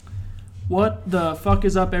What the fuck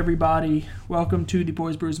is up, everybody? Welcome to the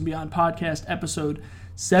Boys, Brews, and Beyond podcast, episode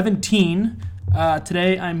 17.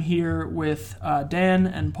 Today I'm here with Dan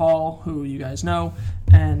and Paul, who you guys know,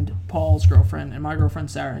 and Paul's girlfriend and my girlfriend,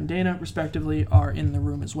 Sarah and Dana, respectively, are in the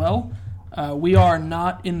room as well. We are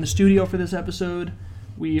not in the studio for this episode.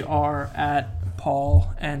 We are at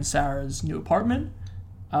Paul and Sarah's new apartment.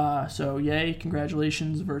 So yay,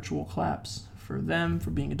 congratulations, virtual claps for them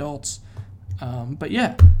for being adults. But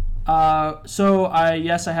yeah. So I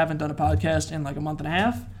haven't done a podcast in like a month and a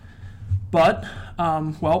half, but,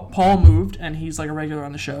 Paul moved and he's like a regular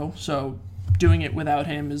on the show. So doing it without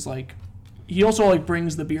him is like, he also like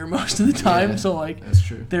brings the beer most of the time. Yeah, so like, that's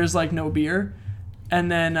true. There's like no beer. And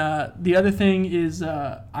then, the other thing is,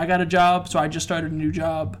 I got a job. So I just started a new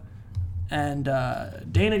job and,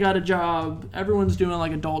 Dana got a job. Everyone's doing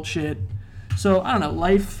like adult shit. So I don't know,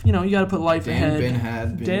 life, you got to put life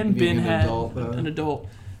ahead. Dan Ben had an adult.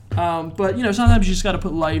 But, sometimes you just got to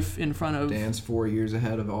put life in front of... Dan's 4 years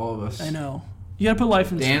ahead of all of us. I know. You got to put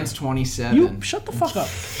life in front of... Dan's 27. You shut the fuck up.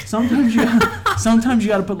 Sometimes you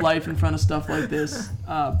got to put life in front of stuff like this.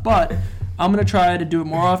 But I'm going to try to do it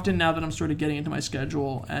more often now that I'm sort of getting into my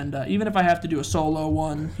schedule. And even if I have to do a solo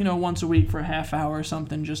one, once a week for a half hour or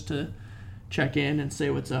something just to check in and say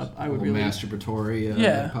what's up, I would really... masturbatory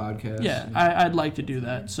podcast. Yeah, I'd like to do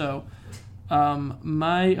that. So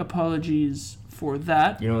my apologies for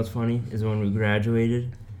that. You know what's funny is when we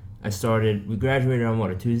graduated, we graduated on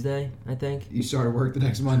a Tuesday, I think. You started work the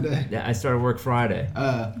next Monday? Yeah, I started work Friday.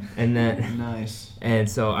 And then nice. And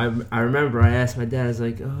so I remember I asked my dad, I was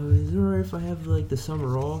like, oh, is it alright if I have like the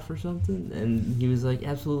summer off or something? And he was like,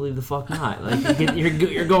 absolutely the fuck not. Like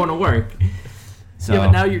you're going to work. So, yeah,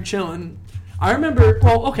 but now you're chilling. I remember,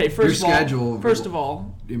 first of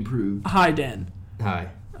all, improved. Hi, Dan. Hi,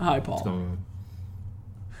 Paul. What's going on?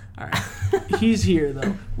 All right. He's here,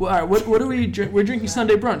 though. Well, all right, what do we drink? We're drinking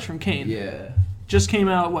Sunday Brunch from Kane. Yeah. Just came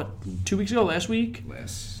out, 2 weeks ago? Last week?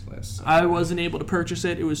 Last I wasn't able to purchase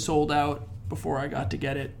it. It was sold out before I got to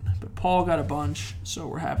get it. But Paul got a bunch, so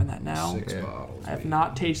we're having that now. 6 bottles. I have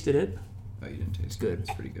not tasted it. Oh, you didn't taste it? Good.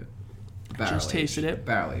 It's pretty good. Just tasted it.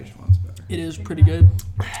 Barrel-aged one's better. It is pretty good.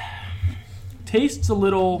 Tastes a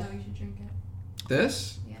little... No, you should drink it.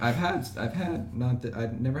 This? Yeah.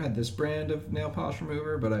 I've never had this brand of nail polish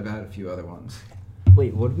remover, but I've had a few other ones.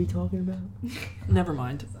 Wait, what are we talking about? Never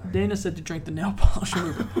mind. Sorry. Dana said to drink the nail polish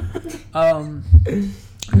remover.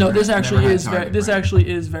 No, this actually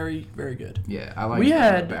is very, very good. Yeah, I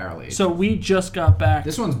like barrel aged. So we just got back.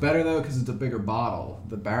 This one's better though because it's a bigger bottle.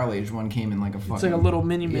 The barrel aged one came in like a fucking. It's like a little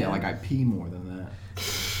mini man. Yeah, like I pee more than that.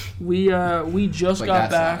 We just like got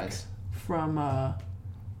back size. from.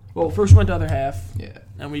 First went to other half. Yeah.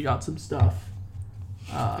 And we got some stuff.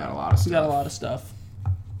 Got a lot of stuff. We got a lot of stuff.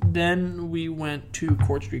 Then we went to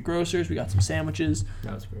Court Street Grocers. We got some sandwiches.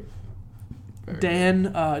 That was great.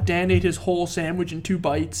 Dan ate his whole sandwich in 2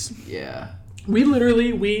 bites. Yeah. We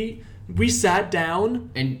literally we sat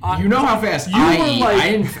down and you know how fast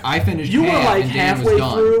I finished. You half were like and Dan halfway was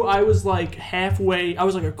done. through. I was like halfway. I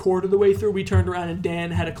was like a quarter of the way through. We turned around and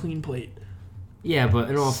Dan had a clean plate. Yeah, but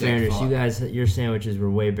in all Sick fairness, fuck. you guys, your sandwiches were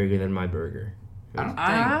way bigger than my burger. I don't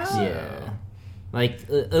think so. Yeah. Like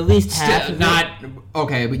at least half. Still, not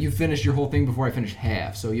okay, but you finished your whole thing before I finished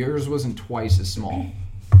half, so yours wasn't twice as small.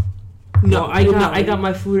 No, I got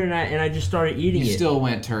my food and I just started eating it. You still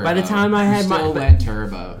went turbo. By the time I had went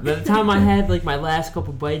turbo. By the time I had like my last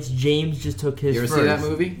couple bites, James just took his. You ever first. see that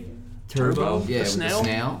movie? Turbo? Yeah, the snail? with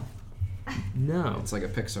the snail. No. It's like a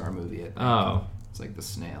Pixar movie. Oh. It's like the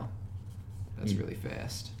snail. That's really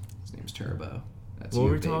fast. His name's Turbo. That's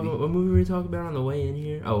What movie were we talking about on the way in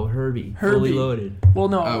here? Oh, Herbie. Fully Loaded. Well,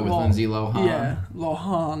 no. Oh, with Lindsay Lohan. Yeah,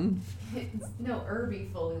 Lohan. No,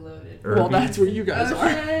 Irby Fully Loaded. Irby. Well, that's where you guys are.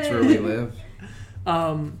 That's where we live.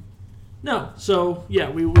 No. So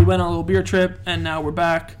yeah, we went on a little beer trip, and now we're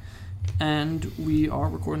back, and we are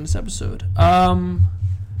recording this episode.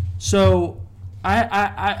 So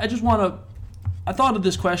I just want to. I thought of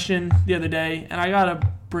this question the other day, and I gotta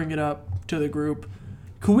bring it up to the group.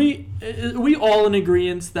 Are we all in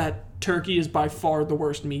agreement that turkey is by far the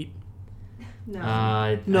worst meat?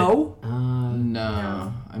 No. No?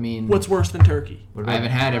 No. I mean... What's worse than turkey? I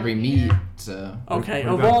haven't had every meat, so... Okay,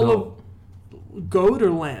 what of about all of... Goat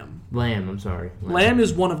or lamb? Lamb, I'm sorry. Lamb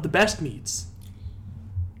is one of the best meats.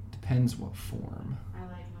 Depends what form. I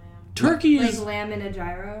like lamb. Turkey is... Like lamb in a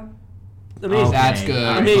gyro? Amazing. Okay. That's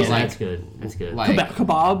good. Amazing. That's good. That's good. Like,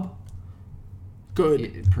 Kebab?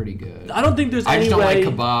 Good. Pretty good. I don't think there's any way... I just don't like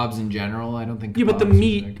kebabs in general. I don't think kebabs Yeah, but the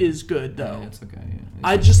meat good. is good, though. Yeah, it's okay. Yeah.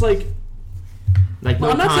 I just like... Like Well,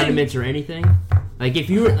 no I'm not condiments or anything? Like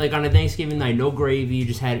if you were like on a Thanksgiving night, no gravy, you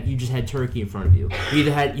just had turkey in front of you. You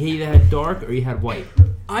either had dark or you had white.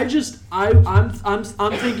 I'm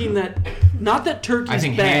thinking that not that turkey's I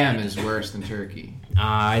think bad. ham is worse than turkey.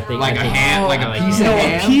 I think Like a ham, like a piece of No,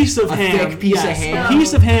 ham. a piece of ham. Thick piece of yes, ham. a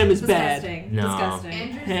piece of ham is Disgusting. bad. No. Disgusting.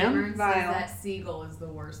 Andrew Ham? Zimmern says Vile. that seagull is the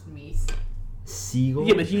worst meat. Seagull.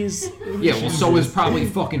 Yeah, but he's Yeah, well, so is probably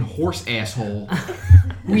fucking horse asshole.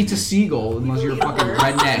 Who eats a seagull unless you're a fucking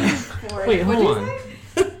redneck? Wait, hold on.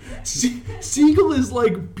 Seagull is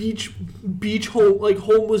like beach like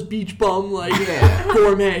homeless beach bum like Yeah.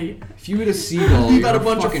 gourmet. If you eat a seagull, You you're got a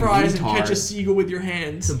bunch of fucking fries retard. and catch a seagull with your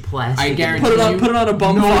hands. Some plastic. I guarantee Put it you, on a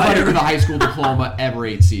bum nobody fire. with a high school diploma ever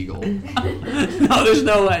ate seagull. No, there's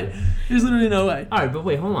no way. There's literally no way. All right, but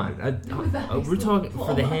wait, hold on. We're talking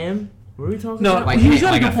for the ham. What are we talking No, about? Like he was ham-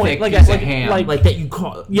 at like a a good point. thick Like piece like of ham. Like that you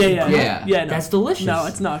call. yeah. Yeah. No. That's delicious. No,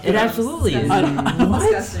 it's not. It good. absolutely is. I don't,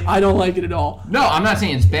 Disgusting. I don't like it at all. No, I'm not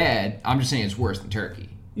saying it's bad. I'm just saying it's worse than turkey.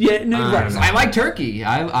 Yeah, no, I right. don't know. I like turkey.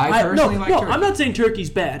 I personally like turkey. I'm not saying turkey's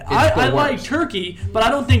bad. the I like worst. turkey, but I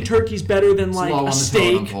don't think turkey's better than like low on a the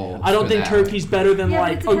steak. totem pole I don't for think that. turkey's better than Yeah, but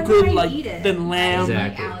like it a depends good on how like you eat it. than lamb.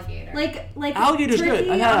 Exactly. Like alligator. Like Alligator's turkey good.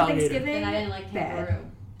 I've had on alligator. Thanksgiving. And I didn't like bad. kangaroo.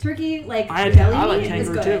 Turkey, like I deli like meat, is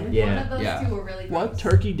kangaroo good. too. Yeah. One of those Yeah. two were really What gross.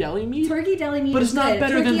 turkey deli meat? Turkey deli meat But is it's not good.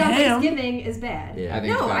 better turkey than on ham. Thanksgiving is bad. Yeah. I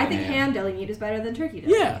think it's No, better I than think ham. ham deli meat is better than turkey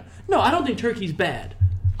deli. Yeah. No, I don't think turkey's bad.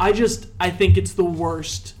 I think it's the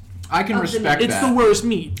worst. I can Of the respect meat. It's that. the worst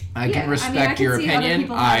meat. I Yeah, can I mean, respect I can your see other opinion.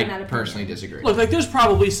 people having that I opinion. personally disagree. Look, like there's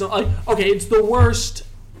probably some like okay, it's the worst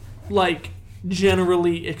like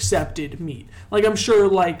generally accepted meat. Like I'm sure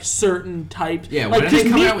like certain types. Yeah, like, when are they 'cause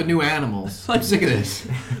coming meat, out with new animals? Like- I'm sick of this.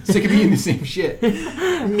 Sick of eating the same shit.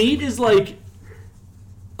 meat is like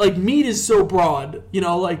meat is so broad, you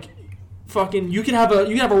know, like fucking you can have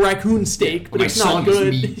a raccoon steak, but My it's not son is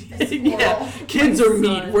good. meat. Yeah, kids are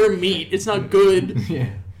meat. son. We're meat. It's not good, Yeah.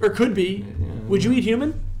 or could be. Would you eat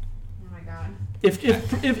human? Oh my god. If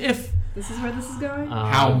This is where this is going.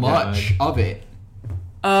 How Oh, much of it?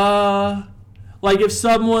 like if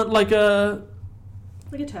someone like a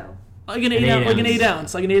Like a toe. like an An 8 ounce, like an ounce. 8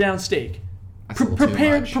 ounce, like an 8 ounce steak. That's a little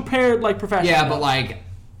too much. Prepared like professional. Yeah, but like,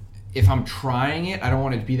 if I'm trying it, I don't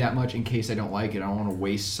want it to be that much in case I don't like it. I don't want to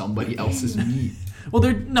waste somebody else's meat. well,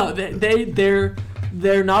 they're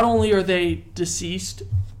not only are they deceased.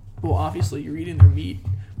 Well, obviously you're eating their meat,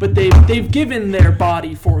 but they've given their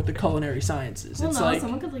body for the culinary sciences. Well, It's no, like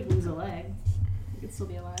someone could like lose a leg. It could still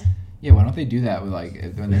be alive. Yeah, why don't they do that with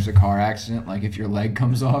like when there's a car accident? Like if your leg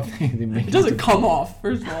comes off, they make it doesn't come off.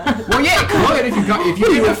 First of all, Well, yeah, it could if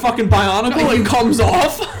you you a fucking bionicle, No, it comes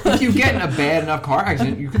off. if you get in a bad enough car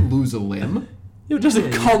accident, you could lose a limb. It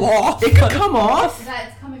doesn't come off. It could come off. That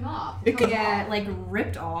it's coming off. It could- Yeah, like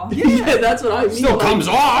ripped off. Yeah, that's what I mean. Still like, comes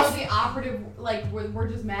So off. the operative, like, we're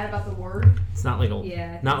just mad about the word. It's not like a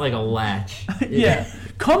Yeah. not like a latch. Yeah,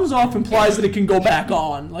 comes off implies that it can go back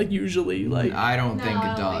on. Like usually, like I don't No, think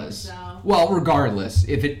I it don't think does. so. Well, regardless,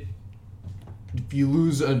 if you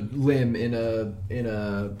lose a limb in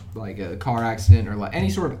a like a car accident or like any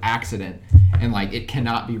sort of accident, and like it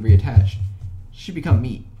cannot be reattached, it should become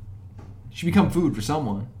meat. It should become food for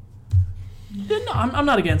someone. no, I'm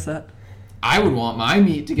not against that. I would want my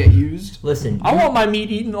meat to get used. Listen, I want my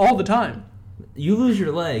meat eaten all the time. you lose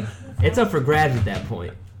your leg, it's up for grabs at that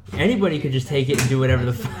point. Anybody could just take it and do whatever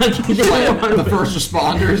the fuck they Like, want. the first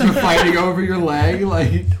responders are fighting over your leg.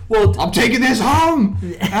 Like, Well, I'm taking this home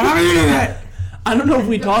and I'm eating it. I don't know if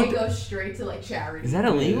we They talked. go straight to like charity. Is that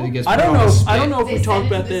illegal? It gets I put don't on a know. spit. I don't know if They we talked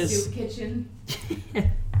send it about to the this. soup kitchen.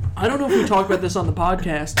 I don't know if we talked about this on the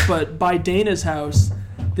podcast, but by Dana's house,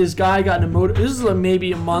 this guy got in a motor. This is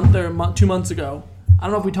maybe a month or 2 months ago. I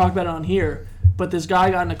don't know if we talked about it on here, but this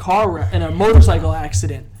guy got in a motorcycle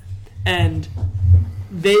accident, and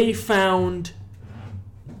they found.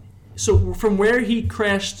 So from where he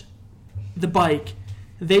crashed the bike,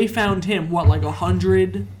 they found him like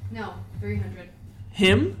 100. No, 300.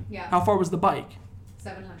 Him? Yeah. How far was the bike?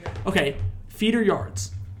 700 Okay, feet or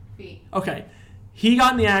yards? feet. Okay. He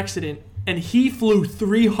got in the accident and he flew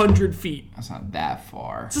 300 feet. That's not that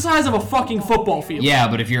far. It's the size of a fucking football field. Yeah,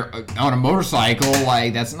 but if you're on a motorcycle,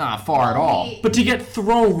 like that's not far at all. But to get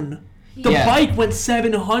thrown, the Yeah. bike went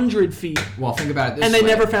 700 feet Well, think about it this and way. they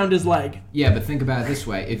never found his leg. Yeah, but think about it this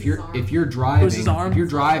way: if you're was his arm?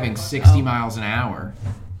 driving 60 miles an hour,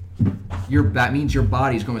 that means your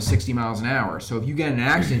body's going 60 miles an hour. So if you get in an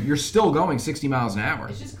accident, you're still going 60 miles an hour.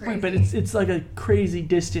 It's just crazy. Right, but it's like a crazy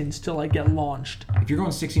distance to like get launched. If you're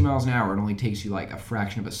going 60 miles an hour, it only takes you like a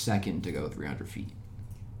fraction of a second to go 300 feet.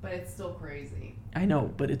 But it's still crazy. I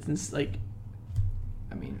know, but it's like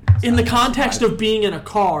I mean, in the context of being in a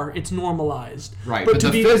car, it's normalized. right, but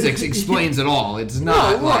the physics explains it all. It's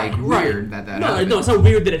not weird that happened. No, it's not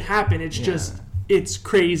weird that it happened. It's Yeah. just it's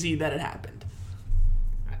crazy that it happened.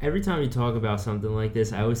 Every time you talk about something like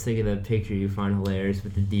this, I always think of that picture you find hilarious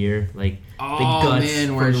with the deer, like Oh the guts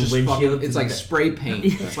man, where from it's the just windshield. fucking, it's like spray paint.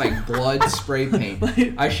 It's like blood spray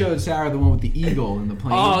paint. I showed Sarah the one with the eagle in the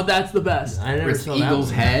plane. Oh, that's the best. I never where it's saw the that eagle's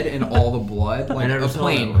one. head and all the blood, like never a saw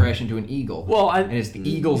plane that one. crashed into an eagle. Well, and it's the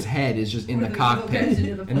eagle's head is just in Or the the eagle cockpit, goes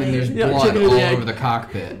into the and then there's plane. Yeah, blood chicken and all the egg. over the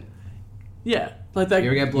cockpit. Yeah, like that. You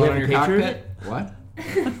ever get blood have on a your picture of cockpit? What?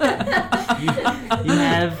 You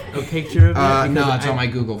have a picture of it? No, Because it's on my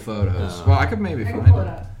Google Photos. Oh. Well, I could maybe I can find pull it it.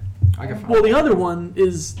 up. I could find Well, it. the other one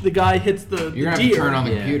is the guy hits the You're gonna have deer, to turn on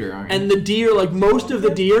the Yeah. computer, aren't you? and the deer, like most of the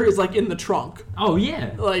deer, is like in the trunk. Oh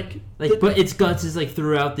yeah, Like but its guts is like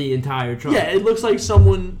throughout the entire trunk. yeah, it looks like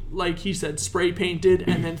someone, like he said, spray painted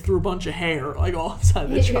and then threw a bunch of hair like all inside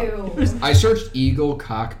the trunk. Ew. I searched eagle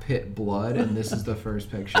cockpit blood, and this is the first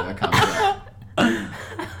picture that comes up.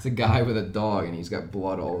 It's a guy with a dog, and he's got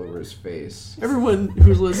blood all over his face. Everyone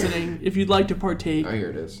who's listening, if you'd like to partake, Oh, here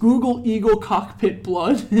it is. Google eagle cockpit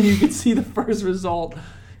blood, and you can see the first result.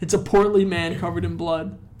 It's a portly man covered in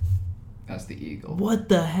blood. That's the eagle. What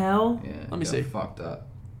the hell? Yeah. Let me got see. Fucked up.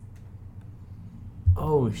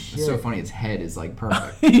 Oh shit. It's so funny. Its head is like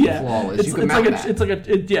perfect, Yeah, flawless. it's, You can it's mount like that. it's like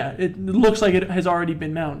it looks like it has already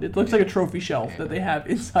been mounted. It looks like a trophy shelf that they have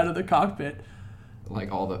inside of the cockpit. Like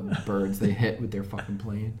all the birds they hit with their fucking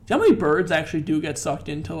plane. Do you know how many birds actually do get sucked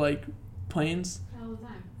into like planes? All the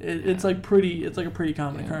time. It's like a pretty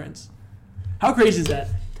common occurrence. How crazy is that?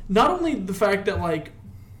 Not only the fact that like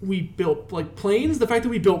we built like planes, the fact that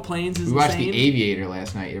we built planes is We watched insane. The Aviator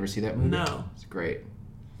last night. You ever see that movie? No. It's great.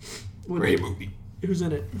 What- Great movie. Who's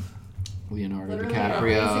in it? Leonardo Literally DiCaprio.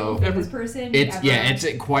 every single famous person. It's ever. it's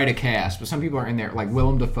quite a cast, but some people are in there. Like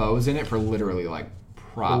Willem Dafoe's in it for literally like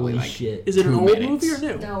probably Holy like shit. Is it an 2 old minutes. movie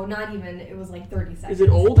or new? No, not even. It was like 30 seconds. Is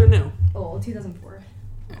it old or new? Old, 2004.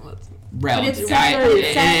 relative. it's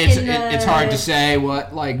set in the- It's hard to say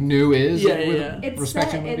what like new is. Yeah, with yeah. It's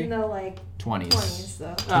respect set to the movie. in the like 20s. 20s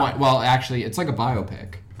though. Oh. Well, actually, it's like a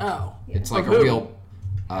biopic. Oh. Yeah. It's like Of a who? real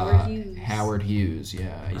Howard Hughes. Howard Hughes,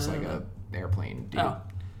 yeah, he's like Uh, a airplane dude. Oh.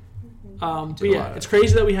 But Did a lot yeah, of it's it.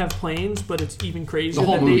 crazy that we have planes, but it's even crazier The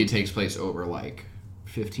whole that movie they, takes place over like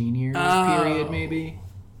 15 years Oh. period, maybe.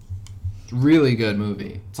 It's a really good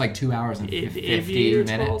movie. It's like 2 hours and The 50 Aviator,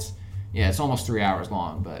 it's minutes. called? Yeah, it's almost 3 hours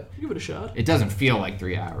long, but give it a shot. it doesn't feel like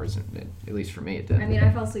 3 hours. At least for me, it didn't. I mean,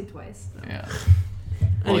 I fell asleep twice. So. yeah.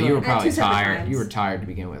 Well, Anyway. you were At probably two separate tired. times. You were tired to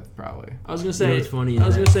begin with, probably. I was gonna You say know what's funny I was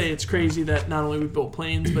is gonna that- say it's crazy that not only we built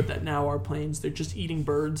planes, but that now our planes they're just eating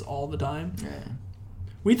birds all the time. Yeah.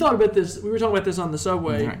 We thought about this. We were talking about this on the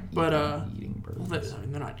subway, They're not but eating birds. well, I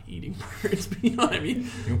mean they're not eating birds, but you know what I mean.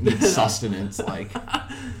 You don't need sustenance, like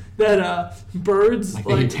That birds they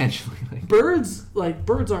like intentionally. Like,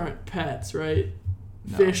 birds aren't pets, right?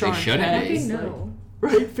 No, Fish they aren't shouldn't pets. be. Okay, no.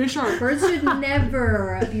 Right? Fish aren't. Birds should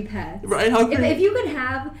never be pets. Right? How If you could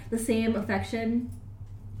have the same affection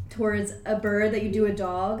towards a bird that you do a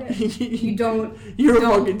dog, you don't. You're a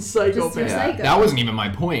don't- fucking psychopath. you're yeah, psycho. that wasn't even my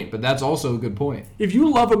point, but that's also a good point. If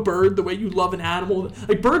you love a bird the way you love an animal,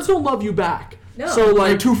 like birds don't love you back. No. So They're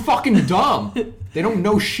like, too fucking dumb. They don't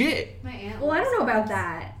know shit. My aunt. Well, I don't know about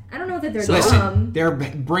that. I don't know that they're Listen, dumb. their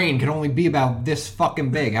brain can only be about this fucking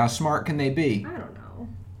big. How smart can they be? I don't know.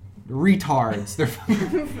 Retards.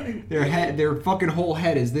 Their fucking whole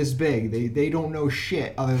head is this big. They don't know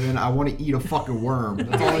shit other than I want to eat a fucking worm.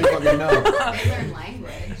 That's all they fucking know. They learn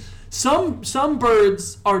language. some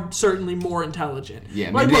birds are certainly more intelligent.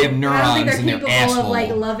 Yeah, Like, maybe they look, have I don't neurons think in they're their capable asshole. of like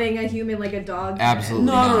loving a human like a dog. can. Absolutely.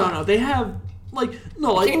 No. They have like no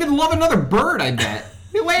They like. can't even love another bird. I bet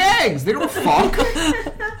they lay eggs. They don't fuck.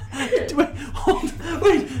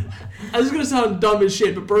 Wait, this is gonna sound dumb as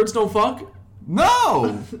shit, but birds don't fuck.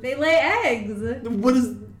 No. They lay eggs. What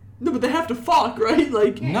is? No, but they have to fuck, right?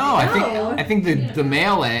 Like, No, No. I think the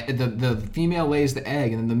male the female lays the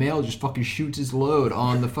egg and then the male just fucking shoots his load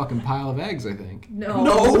on the fucking pile of eggs. I think. No.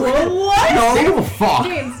 no. What? No, they don't fuck.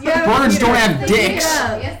 James, you have a Birds don't computer. have They dicks. do.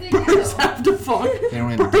 Yes, they Birds do. have to fuck. They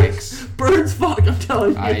don't have dicks. Birds fuck. I'm telling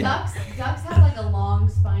you. Ducks have like a long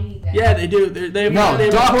spiny dick. Yeah, they do. They have, No, they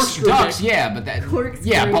have a ducks, corkscrew ducks, dick. yeah, but that, Corkscrew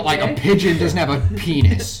yeah, but like a dick. pigeon doesn't have a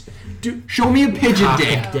penis. Do- Show me a pigeon Cock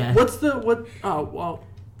dick. of death. What's the what? Oh well,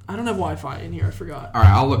 I don't have Wi-Fi in here. I forgot. All right,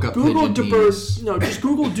 I'll look up Google pigeon do penis. birds. No, just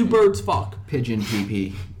Google do birds fuck. Pigeon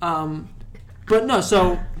pee. But no.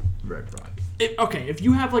 So Red rock. okay, if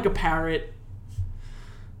you have like a parrot,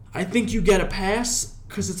 I think you get a pass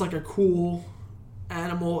because it's like a cool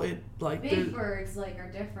animal. It like Big birds like are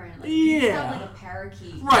different. Like, Yeah. You just have like a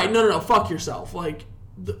parakeet. right. No. Fuck yourself. Like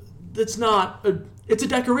it's not. It's a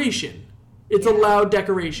decoration. It's a loud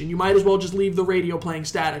decoration. You might as well just leave the radio playing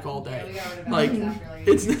static all Yeah, day. we got rid of Like, owls after like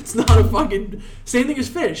It's not a fucking same thing as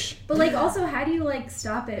fish. But like, also, how do you like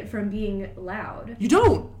stop it from being loud? You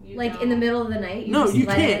don't. you Like know. in the middle of the night, you No, just you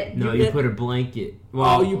let can't. it. No, You you put a blanket.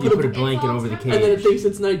 Well, Oh, you you put put a- a blanket It's over the all cage. And then it thinks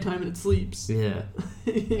it's nighttime and it sleeps. Yeah.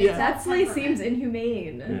 Yeah. That like seems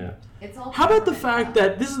inhumane. Yeah. It's all How about the temperament, fact though.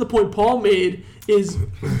 that this is the point Paul made is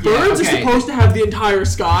birds are okay. supposed to have the entire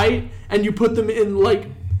sky and you put them in like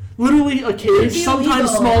literally a cage, It's sometimes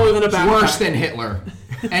illegal. smaller than a It's backpack. worse than Hitler.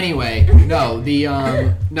 Anyway, no,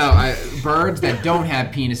 birds that don't have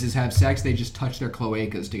penises have sex. They just touch their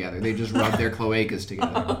cloacas together. They just rub their cloacas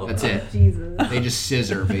together. That's it. Jesus. They just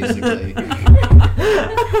scissor basically,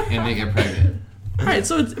 and they get pregnant. Right,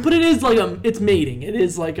 so but it is like it's mating. It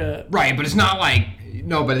is like a Right, but it's not like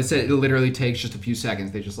no. But it literally takes just a few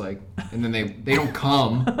seconds. They just like, and then they don't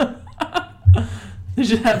come. they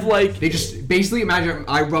should have like. They just basically imagine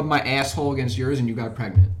I rub my asshole against yours and you got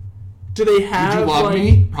pregnant. Do they have? Would you love like,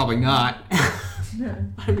 me? Probably not.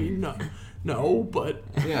 I mean, no, but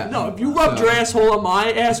Yeah. no. If you rubbed So- your asshole on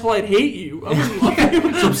my asshole, I'd hate you. I wouldn't love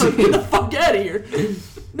you. So get the fuck out of here.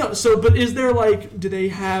 No, so but is there like? Do they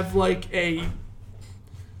have like a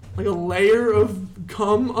layer of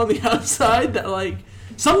cum on the outside that like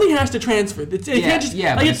something has to transfer? It can't just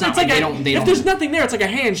yeah, like but it's not like like a, they if don't- there's nothing there, it's like a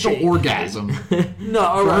Don't handshake. orgasm. No,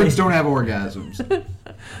 all Birds right. don't have orgasms.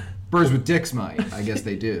 Birds with dicks might. I guess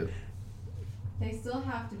they do. They still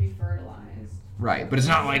have to be fertilized. Right, but it's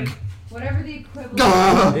not like Whatever the equivalent.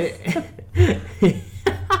 Duh.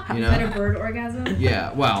 Have You a better know. bird orgasm?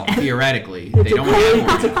 Yeah, well, theoretically, It's they a don't coital-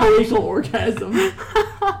 have it's a coital orgasm.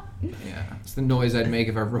 Yeah, it's the noise I'd make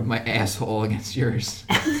if I rubbed my asshole against yours.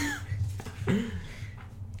 But I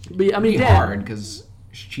mean, It'd be Dan, hard because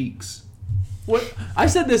cheeks. what I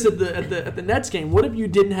said this at the Nets game. What if you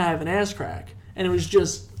didn't have an ass crack and it was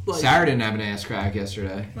just like Sarah didn't have an ass crack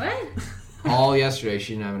yesterday. What? All yesterday,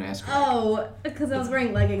 she didn't have an ass crack. Oh, because I was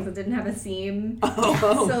wearing leggings that didn't have a seam.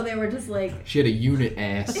 Oh. So they were just like. She had a unit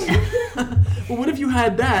ass. Well, what if you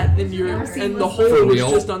had that and your Never and the seamless. hole For was real?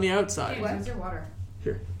 just on the outside? Hey, where's your water?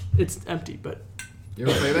 Here, it's empty, but You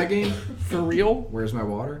ever play that game? for real? Where's my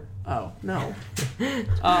water? Oh no.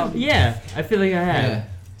 Yeah, I feel like I have. Yeah,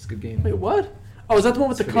 it's a good game. Wait, what? Oh, is that the one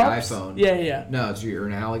with It's the for the cups? iPhone. Yeah. No, it's you're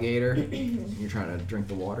an alligator. You're trying to drink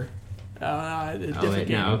the water. A different Oh, wait,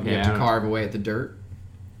 game. no, okay. You have I to don't- carve away at the dirt.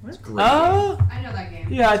 It's What? great. Oh, I know that game.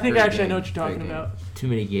 yeah. I think Great actually I know game. what you're talking Great game. about. Too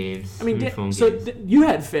many games. I mean, too many phone so games. you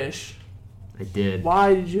had fish. I did.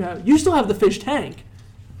 Why did you have? You still have the fish tank.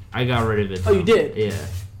 I got rid of it. Oh, you though. did? Yeah.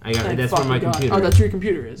 I got. Thank That's where my fucking God. computer. Oh, is. that's where your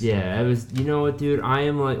computer is. Yeah, I was. You know what, dude? I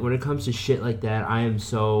am like, when it comes to shit like that, I am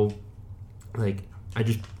so, like, I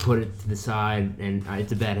just put it to the side, and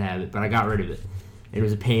it's a bad habit. But I got rid of it, and it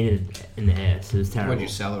was a pain in the ass. It was terrible. What'd you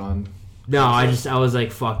sell it on? No, I was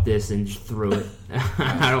like, fuck this, and just threw it.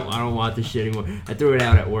 I don't want this shit anymore. I threw it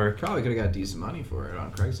out at work. Probably could have got decent money for it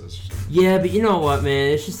on Craigslist. Yeah, but you know what,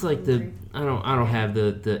 man? It's just like I don't have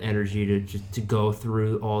the energy to go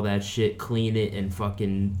through all that shit, clean it, and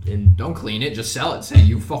fucking and Don't clean it, just sell it. Say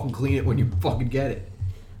you fucking clean it when you fucking get it.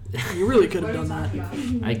 You really could What have are you done that.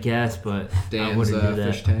 talking about? I guess, but I Dan's wouldn't do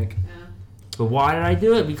that. fish tank. Yeah. But why did I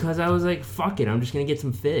do it? Because I was like, fuck it, I'm just gonna get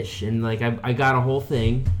some fish, and like I got a whole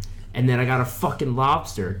thing, and then I got a fucking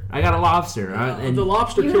lobster. I got a lobster, and The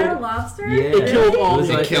lobster You killed. had a lobster? yeah, It killed all was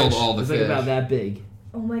the like, killed all it the was fish. like about that big.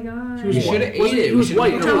 Oh my god. He was You white. should have Wasn't ate it? it. He was We should've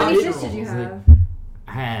white. eaten How many it. fish did you It was like- have?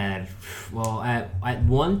 I had, well, at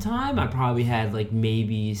one time I probably had like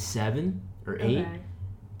maybe 7 or 8. Okay.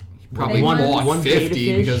 Probably Big one bought one beta 50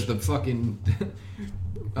 fish. because the fucking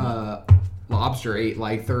lobster ate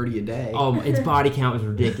like 30 a day. Oh, its body count was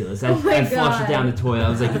ridiculous. I Oh my flushed it God. down the toilet. I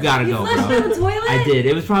was like, you gotta You go, flushed bro. down the toilet? I did.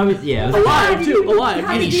 It was probably, yeah. It was Alive, Did too. you- Alive.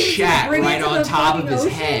 how And he did you shat bring it right to on the top of fucking his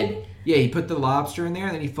ocean? head. Yeah, he put the lobster in there,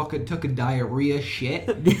 and then he fucking took a diarrhea shit,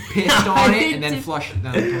 pissed I on it, did and then too. flushed it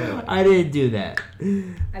down the toilet. I didn't do that. I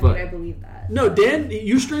mean, But- I believe that. No, Dan,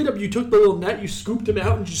 you straight up, you took the little net, you scooped him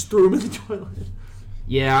out, and just threw him in the toilet.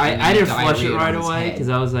 Yeah, And I then didn't flush it diarrhea right on his away head. because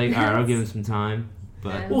I was like, all right, I'll give him some time.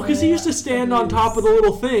 But Yeah. Well, because he used to stand on top of the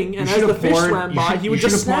little thing, and You as the should've fish poured- swam you by, should- he would you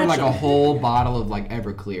just should've poured snatch like a him. whole bottle of like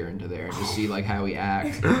Everclear into there and just see like how he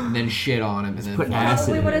acts, and then shit on him, and then put flush acid it.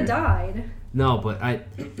 Probably in would have there. died. no, but I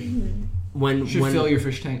when You should when fill your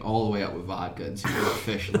fish tank all the way up with vodka and see where the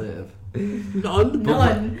fish live. None.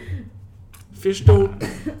 None. Fish don't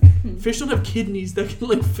have kidneys that can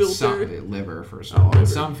like filter. Some liver, first of all. liver.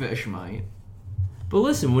 Some fish might. But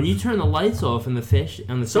listen, when you turn the lights off in the fish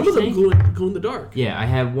on the Some fish of them tank, glow in the dark. yeah, I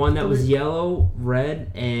had one that was yellow,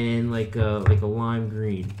 red, and like a lime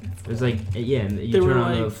green. It was like and you They were turn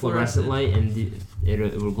on like the fluorescent light and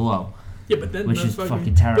it would glow. Yeah, but then Which that's is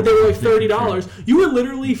fucking terrible. But they were like $30. You were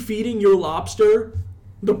literally feeding your lobster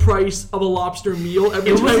the price of a lobster meal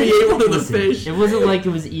every time you ate one of the fish. It wasn't like it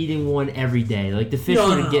was eating one every day. Like the fish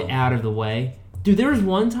wouldn't get out of the way. Dude, there was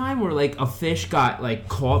one time where like a fish got like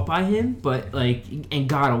caught by him, but like and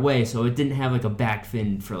got away, so it didn't have like a back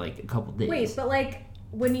fin for like a couple days. Wait, but like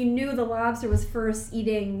when you knew the lobster was first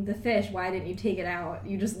eating the fish, why didn't you take it out?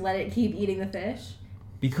 You just let it keep eating the fish?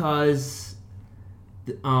 Because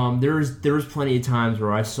there was plenty of times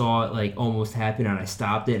where I saw it like almost happen and I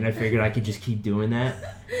stopped it and I figured I could just keep doing that.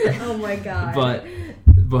 Oh my god. But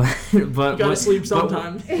You gotta sleep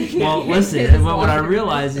sometimes. Well, listen. What I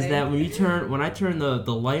realized is that when I turn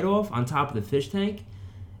the light off on top of the fish tank,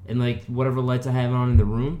 and like whatever lights I have on in the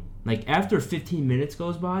room, like after 15 minutes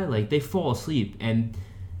goes by, like they fall asleep, and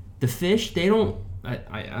the fish they don't.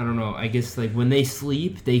 I don't know. I guess like when they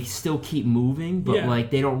sleep, they still keep moving, but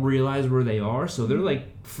like they don't realize where they are, so they're like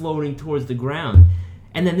floating towards the ground.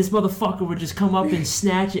 And then this motherfucker would just come up and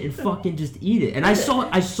snatch it and fucking just eat it. And I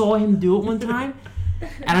saw him do it one time.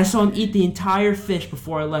 And I saw him eat the entire fish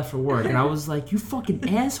before I left for work. And I was like, you fucking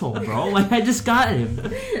asshole, bro. Like, I just got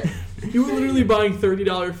him. You were literally buying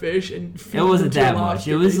 $30 fish and it wasn't that much.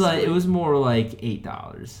 It was more like $8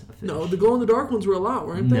 a fish. No, the glow-in-the-dark ones were a lot,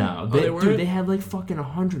 weren't they? No, they weren't? Dude, they had like fucking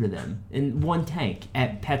 100 of them in one tank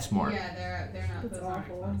at PetSmart. Yeah, they're not. That's Those aren't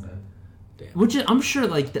awful. expensive. Which is, I'm sure,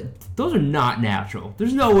 like, those are not natural.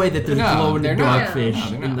 There's no way that there's glow-in-the-dark not. fish. No,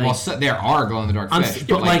 they're not. And, like, Well, there are glow-in-the-dark fish.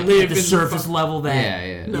 but like live at the in the surface level that,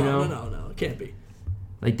 yeah. you know? No, it can't be.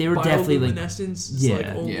 Like, they were definitely, like, Bioluminescence is like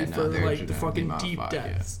Yeah. only Yeah, no, for they're like the genetically fucking deep modified,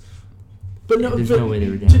 yeah. depths. But no, There's but no way they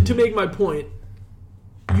were down to there. make my point,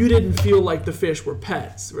 you didn't feel like the fish were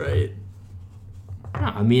pets, right? no,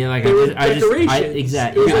 I mean, like, They were I decorations.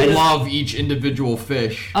 exactly. It was I like- love each individual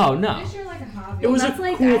fish. Oh, no. Fish are like a hobby. It was That's a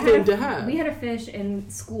like, cool I had thing a- to have. We had a fish in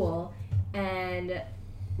school, and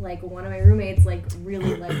like one of my roommates like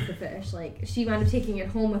really liked the fish. Like she wound up taking it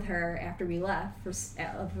home with her after we left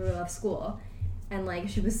after we left school, and like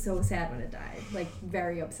she was so sad when it died. Like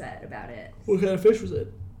very upset about it. What kind of fish was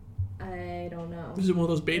it? I don't know. Was it one of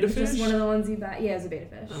those beta It was fish? just one of the ones you buy. Yeah, it was a beta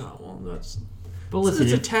fish. Oh, well, that's... But listen,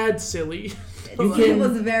 it's a if- tad silly. It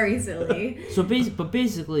was very silly. so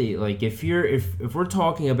basically, like, if we're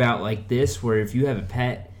talking about like this, where if you have a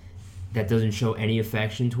pet that doesn't show any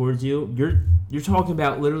affection towards you, you're talking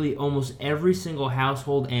about literally almost every single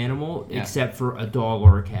household animal except for a dog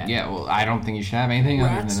or a cat. Yeah, well, I don't think you should have anything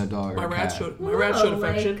Rats. other than a dog or My a rat cat. showed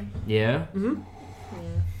affection. Like, Yeah. Mm-hmm. yeah.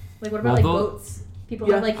 Like what about Well, like tho- goats? People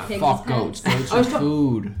Yeah. have like pigs Fuck as goats. pets. Goats I was are ta-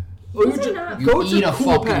 food. Those are not- You Goats eat are a cool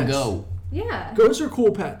fucking pets. goat. Yeah. Goats are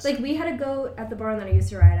cool pets. Like we had a goat at the barn that I used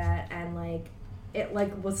to ride at, and like it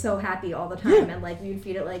like was so happy all the time, Yeah. and like we would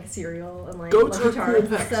feed it like cereal and like Goats Lucky are cool Charms and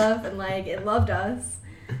pets. stuff, and like it loved us.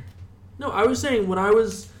 No, I was saying there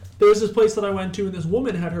was this place that I went to, and this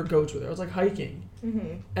woman had her goats with her. I was like hiking,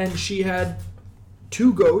 Mm-hmm. and she had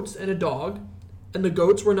 2 goats and a dog, and the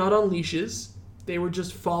goats were not on leashes. They were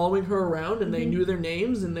just following her around, and they knew their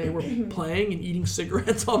names, and they were playing and eating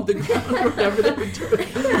cigarettes on the ground or whatever they were doing.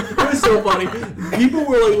 It was so funny. People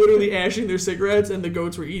were like literally ashing their cigarettes, and the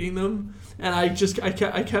goats were eating them. And I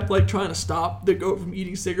kept like trying to stop the goat from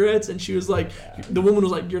eating cigarettes, and she was like, the woman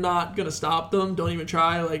was like, "You're not gonna stop them. Don't even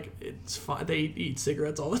try. Like it's fine. They eat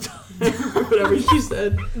cigarettes all the time." Whatever she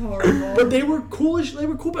said. Horrible. But they were coolish. They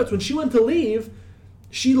were cool pets. When she went to leave,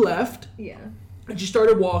 she left. Yeah. And she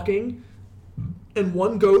started walking, and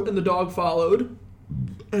one goat and the dog followed,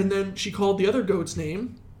 and then she called the other goat's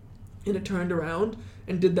name, and it turned around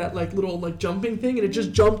and did that like little like jumping thing, and it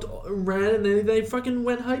just jumped, ran, and then they fucking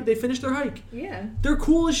went hike. They finished their hike. Yeah. They're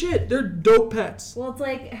cool as shit. They're dope pets. Well, it's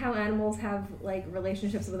like how animals have like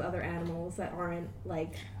relationships with other animals that aren't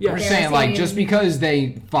like. Yeah. We're their saying, like, same- just because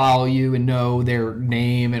they follow you and know their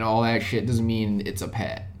name and all that shit doesn't mean it's a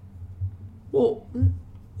pet. Well,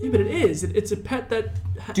 yeah, but it is. It's a pet that.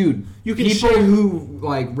 Dude, You can people share- who,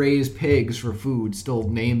 like, raise pigs for food still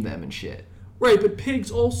name them and shit. Right, but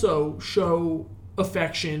pigs also show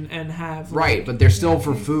affection and have. Like, Right, but they're still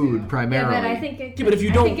for pigs food do. primarily. Yeah, but I think it. Yeah, but if you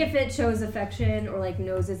I don't- think if it shows affection or like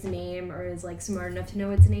knows its name or is like smart enough to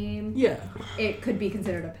know its name, Yeah. it could be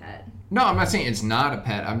considered a pet. No, I'm not saying it's not a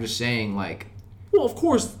pet. I'm just saying, like, Well, of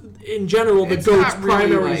course, in general, the it's goat's not really,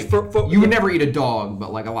 primary. like, you would never eat a dog,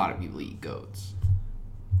 but, like, a lot of people eat goats.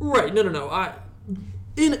 Right. No.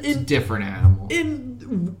 It's a different animal.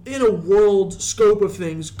 In a world scope of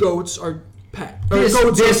things, goats are pet.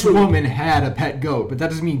 This woman had a pet goat, but that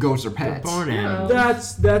doesn't mean goats are They're pets. barn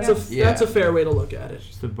animals. That's a fair way to look at it.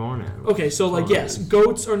 Just a barn animal. Okay, so like yes,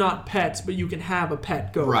 goats are not pets, but you can have a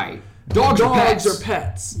pet goat. Right. Dogs are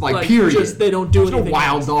pets. Like period. Just they don't do There's anything. no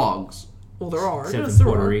wild else. dogs. Well, there are. Except Yes, in there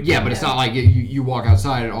Puerto are. Rico. Yeah, but it's not like you walk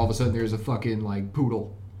outside and all of a sudden there's a fucking like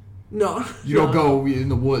poodle. No. You don't go in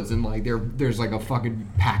the woods and like there's like a fucking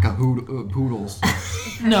pack of poodles.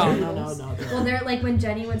 No. Well, they're like when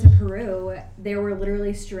Jenny went to Peru, there were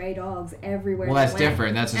literally stray dogs everywhere. Well, that's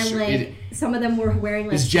different. That's and like some of them were wearing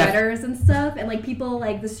like Is Jeff- sweaters and stuff, and like people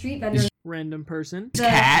like the street vendors. Random person. Is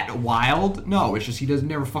cat wild? No, it's just he doesn't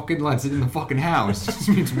never fucking lets it in the fucking house. It just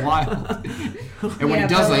means wild. And when Yeah, he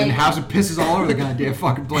does but, it in the like- house, it pisses all over the goddamn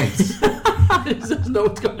fucking place. He doesn't know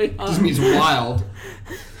what's going on. It just means wild.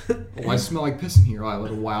 Oh, I smell like piss in here. Oh, I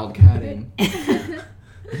let a wild cat in.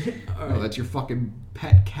 Oh, that's your fucking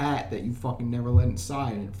pet cat that you fucking never let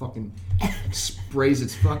inside, and it fucking sprays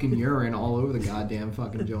its fucking urine all over the goddamn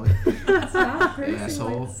fucking joint. Stop cursing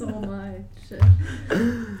Asshole. like so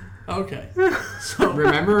much. Okay. So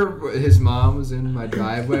Remember his mom was in my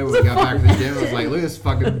driveway when we got back from the gym? I was like, look at this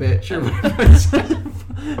fucking bitch.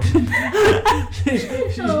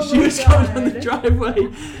 she Oh was my coming down the God. driveway,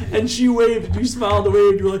 and she waved, and you smiled and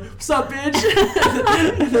waved. You were like, "What's up, bitch?"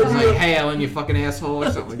 And I was like, hey, Ellen, you fucking asshole,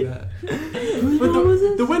 or something like that.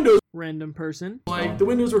 but the windows. Random person. Like the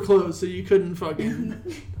windows were closed, so you couldn't fucking.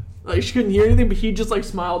 Like she couldn't hear anything, but he just like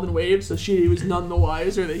smiled and waved, so she was none the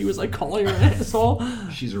wiser that he was like calling her an asshole.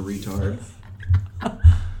 She's a retard.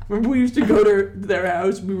 Remember we used to go to their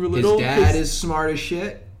house when we were His little? dad is smart as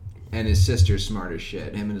shit, and his sister's smart as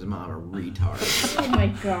shit. Him and his mom are retards. Oh my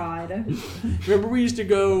god. Remember we used to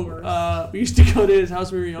go. We used to go to his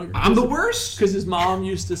house when we were younger. I'm the worst. Because his mom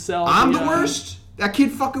used to sell. I'm the worst. That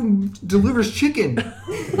kid fucking delivers chicken.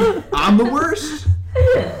 I'm the worst.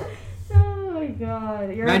 Oh my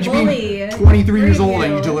god. You're Imagine a bully. being 23 years Screw old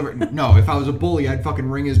and you you. deliver. No, if I was a bully, I'd fucking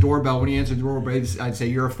ring his doorbell. When he answered the doorbell, I'd say,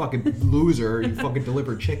 "You're a fucking loser. You fucking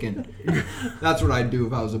deliver chicken." That's what I'd do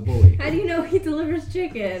if I was a bully. How do you know he delivers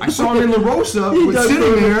chicken? I saw him in La Rosa, He was does sitting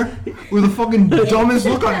deliver. there with a fucking dumbest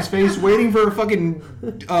look on his face, waiting for a fucking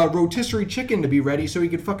rotisserie chicken to be ready so he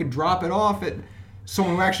could fucking drop it off at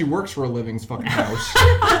someone who actually works for a living's fucking house.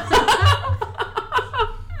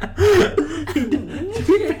 To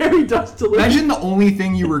be fair, he does deliver. Imagine the only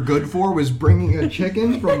thing you were good for was bringing a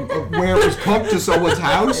chicken from where it was cooked to someone's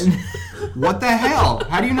house. What the hell?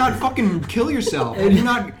 How do you not fucking kill yourself? How do you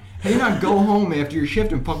not go home after your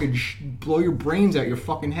shift and fucking blow your brains out your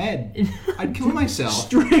fucking head? I'd kill myself.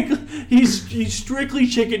 He's strictly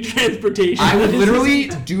chicken transportation. I would literally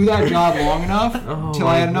do that job long enough Oh till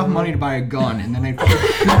I had enough money to buy a gun, and then I'd fucking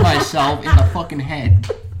shoot myself in the fucking head.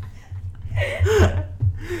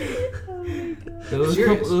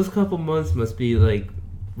 Serious. Those couple months must be like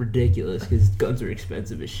ridiculous because guns are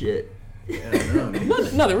expensive as shit.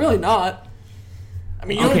 No, they're really not. I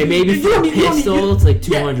mean, you Okay, don't- maybe you for a don't need- you don't need- pistol, it's like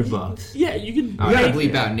yeah, $200. Yeah, you can. We gotta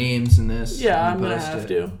make- bleep out names in this. Yeah, and I'm gonna post have it.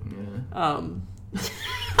 to.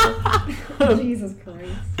 Yeah. Jesus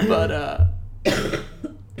Christ. But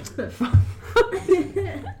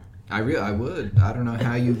I would. I don't know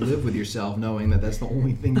how you live with yourself knowing that that's the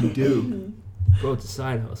only thing you do. Bro, it's a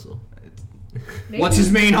side hustle. What's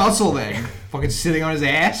his main hustle then? Fucking sitting on his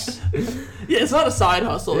ass? yeah, it's not a side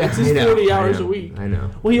hustle. It's I just know, 40 I hours know, a week. I know.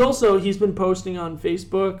 Well, he's been posting on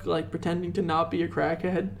Facebook like pretending to not be a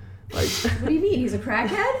crackhead. Like, What do you mean? He's a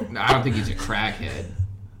crackhead? I don't think he's a crackhead.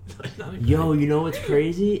 Yo, you know what's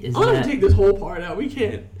crazy? Is I'm gonna that take this whole part out. We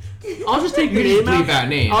can't. I'll just take the You can name just bleep out. out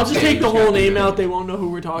names. I'll just Yeah, take you the just whole gotta name bleep it out. They won't know who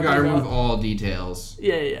we're You talking gotta remove about. all details.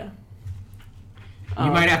 Yeah. You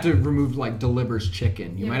might have to remove like delivers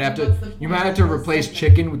chicken. You Yeah, might but have to. what's the You point might have of to the replace segment?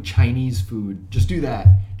 chicken with Chinese food. Just do that.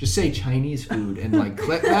 Just say Chinese food and like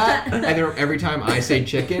clip that. And then every time I say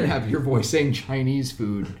chicken, have your voice saying Chinese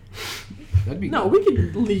food. That'd be No, good. we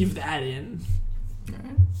could leave that in.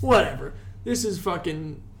 Alright. Whatever. This is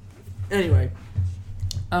fucking. Anyway.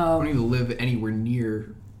 I don't even live anywhere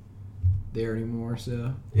near there anymore,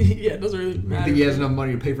 so Yeah, it doesn't really I don't matter. think he has enough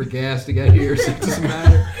money to pay for gas to get here, so it doesn't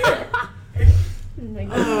matter. Oh my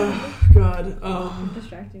god. Oh God.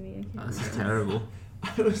 Distracting me. I can't. this is terrible.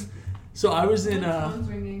 I was in Phone's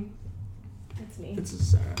ringing. That's me. It's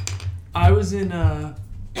Sarah. I was in the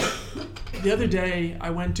other day. I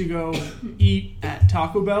went to go eat at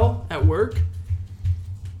Taco Bell at work.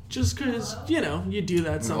 Just cause you do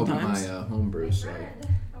that I'm gonna open sometimes. my homebrew site.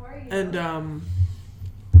 How are you? And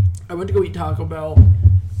I went to go eat Taco Bell,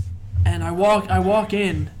 and I walk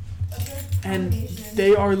in, and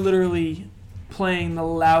they are literally playing the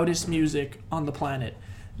loudest music on the planet.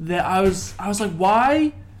 That I was like,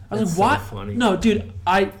 why I was That's like, so what? funny. No, dude,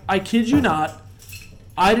 I kid you not.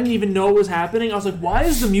 I didn't even know what was happening. I was like, why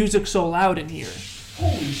is the music so loud in here?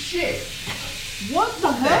 Holy shit! What the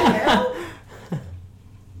The hell? hell?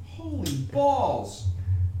 Holy balls!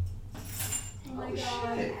 Oh my Oh,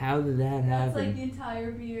 god. shit. How did that That's happen? like the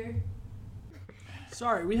entire beer.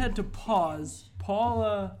 Sorry, we had to pause.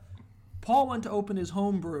 Paul went to open his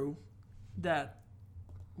home brew that,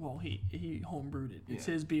 well, he home brewed it. It's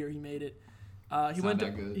Yeah. his beer. He made it. It's not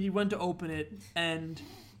that good. He went to open it, and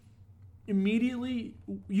immediately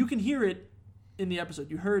you can hear it in the episode.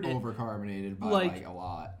 You heard it. Overcarbonated by Like- a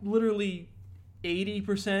lot. Literally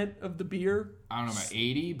 80% of the beer I don't know about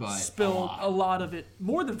 80, but spilled a lot of it,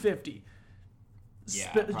 more than 50.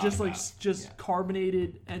 Yeah, Just probably like about- just yeah.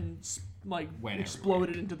 carbonated and like Went exploded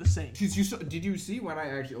everywhere. into the sink. Did you see when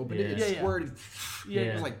I actually opened it? It Yeah, yeah. squirted. Yeah.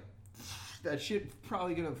 It was like that shit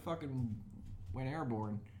probably gonna fucking went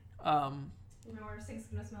airborne. You know, our sink's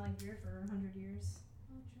gonna smell like beer for 100 years.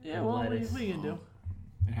 Yeah, well, what are Lettuce. you gonna do?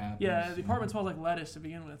 It happens. Yeah, the apartment smells like lettuce to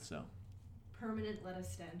begin with, so. Permanent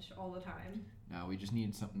lettuce stench all the time. No, we just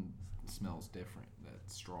need something that smells different.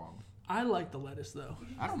 That's strong. I like the lettuce though.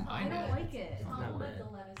 I don't I mind don't it. like it. Not Complement bad.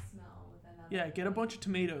 the lettuce smell with another. Yeah, get a bunch of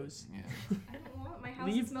tomatoes. Yeah. I don't want my house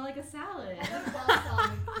Leave- to smell like a salad. And a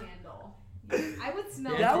balsamic candle. I would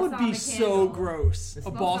smell That a would be balsamic so candle. gross. A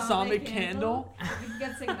Balsamic balsamic candle? You can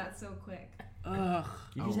get sick of that so quick. Ugh.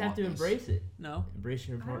 You I just want have to this. embrace it. No. Embrace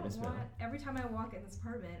your I apartment don't smell. want. Every time I walk in this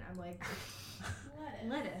apartment, I'm like, Lettuce.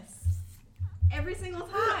 lettuce. Every single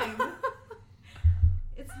time.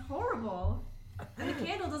 It's horrible. And the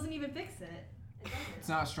candle doesn't even fix it. It's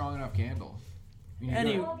not a strong enough candle. You need to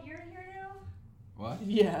Any- go- Oh, you're in here now? What?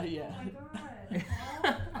 Yeah, Oh my yeah.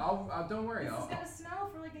 god. I'll don't worry. This is I'll, gonna smell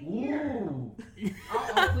for like a year. Ooh.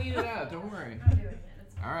 I'll clean it out. Don't worry. I'm doing it.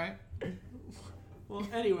 It's All right. Well,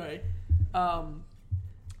 anyway,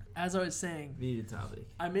 as I was saying, Need a topic.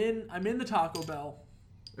 I'm in the Taco Bell,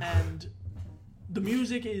 and the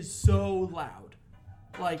music is so loud,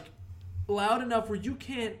 like loud enough where you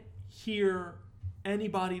can't hear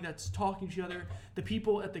anybody that's talking to each other. The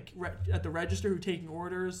people at the register who are taking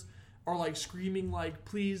orders are like screaming like,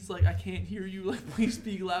 please, like I can't hear you, like please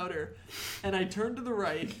speak louder. And I turn to the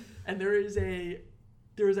right, and there is a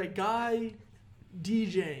guy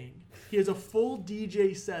DJing. He has a full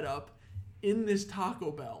DJ setup in this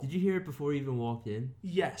Taco Bell. Did you hear it before you even walked in?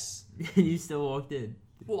 Yes. You still walked in.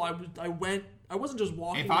 Well, I wasn't just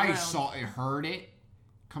walking If I around. heard it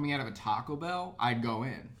coming out of a Taco Bell, I'd go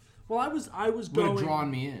in. Well, I was Would going. have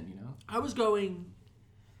drawn me in, you know. I was going.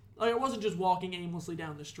 Like I wasn't just walking aimlessly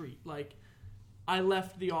down the street. Like I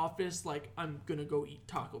left the office. Like I'm gonna go eat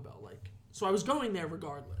Taco Bell. Like so, I was going there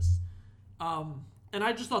regardless. And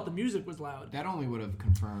I just thought the music was loud. That only would have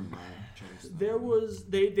confirmed my choice. There was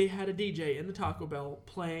they had a DJ in the Taco Bell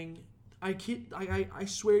playing. I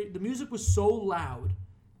swear the music was so loud.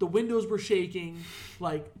 The windows were shaking.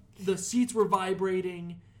 Like the seats were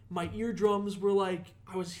vibrating. My eardrums were like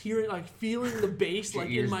I was hearing like feeling the bass Your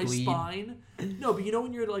like in ears my bleed? spine. No, but you know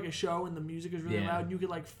when you're at like a show and the music is really Yeah. loud and you could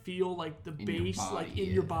like feel like the In your bass body, like in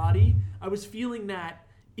yeah. your body. I was feeling that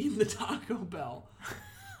in the Taco Bell.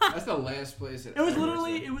 That's the last place. It was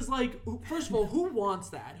literally, it was like, first of all, who wants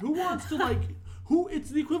that? Who wants to like, it's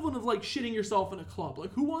the equivalent of like shitting yourself in a club.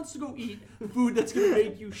 Like, who wants to go eat food that's gonna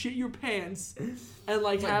make you shit your pants and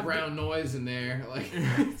like It's like have brown noise in there. Like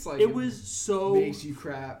it's like it was so. makes you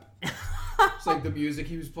crap. It's like the music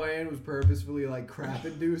he was playing was purposefully like crap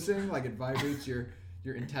inducing. Like it vibrates your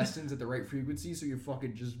intestines at the right frequency, so you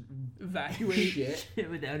fucking just Evacuate. shit.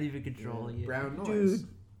 Without even controlling it. Brown noise. Dude.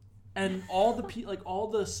 And all the like all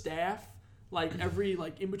the staff, like every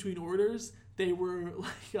like in between orders, they were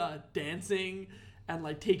like dancing and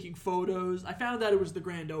like taking photos. I found out it was the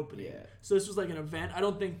grand opening. Yeah. So this was like an event. I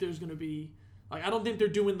don't think there's gonna be like I don't think they're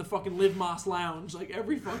doing the fucking Live Moss Lounge like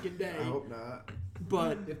every fucking day. I hope not.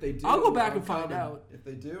 But If they do, I'll go back I'm and find coming. out. If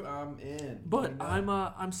they do, I'm in. But Let me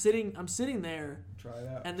know. I'm sitting there, Try it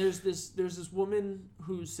out. and there's this woman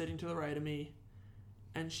who's sitting to the right of me,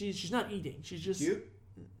 and she's not eating. She's just Cute?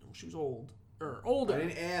 she was old or older. I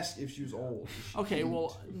didn't ask if she was old. Is she Okay, cute?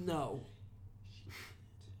 well, no.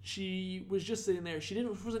 She was just sitting there. She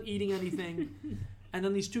wasn't eating anything. And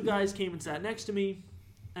then these two guys came and sat next to me,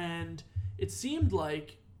 and it seemed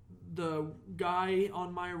like the guy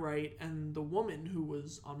on my right and the woman who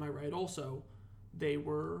was on my right also, they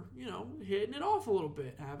were, hitting it off a little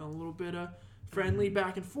bit, having a little bit of friendly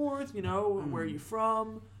back and forth, where are you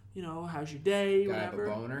from? How's your day, Guy have a whatever.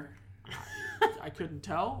 boner. I couldn't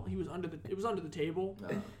tell. It was under the table. No.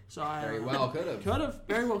 So I Very well could have.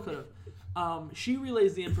 very well could have. She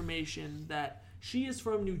relays the information that she is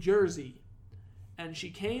from New Jersey, and she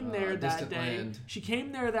came there that distant day. land. She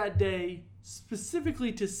came there that day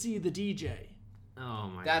specifically to see the DJ. Oh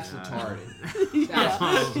my That's god. retarded. Yeah.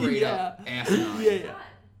 That's straight up Yeah. asinine. Yeah, yeah.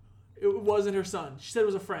 It wasn't her son. She said it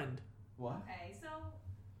was a friend. What? Okay, so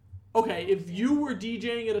Okay, if you were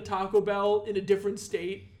DJing at a Taco Bell in a different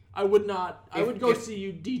state, I would not. I would go see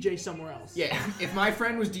you DJ somewhere else. Yeah, if my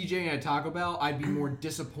friend was DJing at a Taco Bell, I'd be more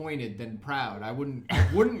disappointed than proud. I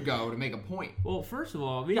wouldn't go to make a point. Well, first of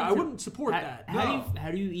all, Yeah, I wouldn't support how, that.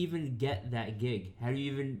 How do you even get that gig? How do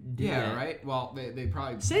you even do Yeah, that? right? Well, they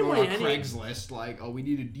probably Same wrote way on any- Craigslist, like, oh, we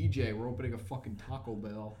need a DJ. We're opening a fucking Taco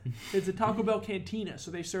Bell. It's a Taco Bell cantina,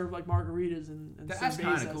 so they serve like margaritas and That's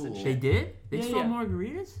cervezas kinda cool. and shit. They did? They Yeah, sold yeah.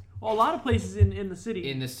 margaritas? Well, a lot of places in the city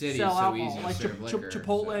sell so alcohol. easy to Like serve liquor,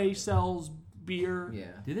 Chipotle so- sells beer, Yeah.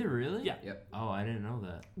 Do they really? Yeah. Yep. Oh, I didn't know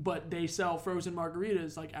that. but they sell frozen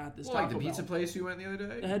margaritas like at this Well, Taco like the pizza Bell. place you went the other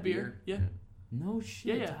day? They had beer. Yeah, No yeah,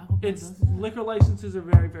 shit. yeah. Taco Bell It's does that? liquor licenses are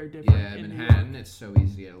very, very different. Yeah, in New Manhattan, York. it's so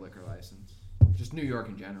easy to get a liquor license. Just New York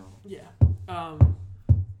in general. Yeah.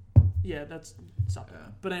 Yeah, that's something.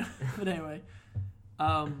 Yeah. But anyway,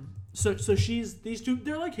 so these two,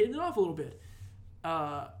 they're like hitting it off a little bit,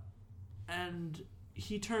 and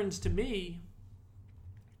he turns to me,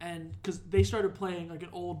 and because they started playing like an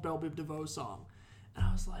old Belle Biv DeVoe song, and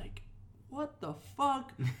I was like, what the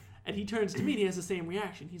fuck? And he turns to me and he has the same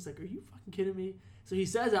reaction. He's like, are you fucking kidding me? So he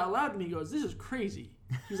says out loud to me, he goes, this is crazy.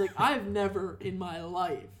 He's like, I've never in my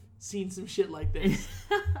life seen some shit like this.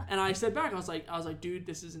 And I said back, I was like, dude,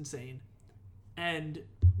 this is insane. And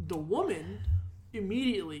the woman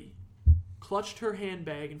immediately clutched her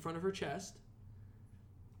handbag in front of her chest.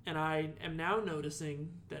 And I am now noticing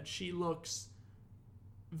that she looks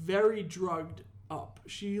very drugged up.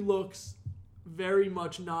 She looks very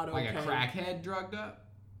much not okay. Like a crackhead drugged up?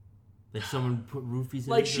 Like someone put roofies in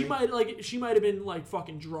Like his she drink? she might have been like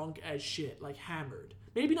fucking drunk as shit, like hammered.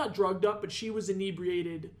 Maybe not drugged up, but she was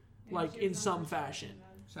inebriated like in some fashion.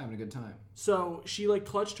 Just having a good time. So she like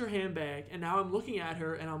clutched her handbag, and now I'm looking at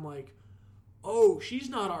her and I'm like, oh, she's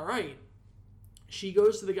not all right. She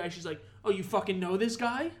goes to the guy. She's like, oh, you fucking know this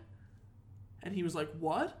guy? And he was like,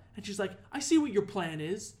 what? And she's like, I see what your plan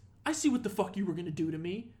is. I see what the fuck you were gonna do to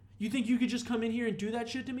me. You think you could just come in here and do that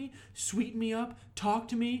shit to me? Sweeten me up, talk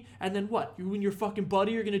to me, and then what? You and your fucking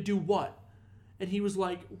buddy are gonna do what? And he was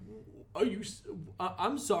like, are you...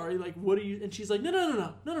 I'm sorry, like, what are you... And she's like,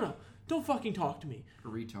 no. Don't fucking talk to me. A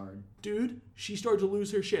retard. Dude, she started to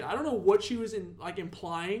lose her shit. I don't know what she was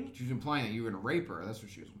implying. She was implying that you were going to rape her. That's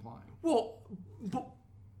what she was implying.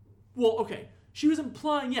 Well, okay. She was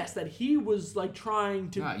implying, yes, that he was, like, trying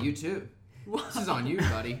to... No, you too. This is on you,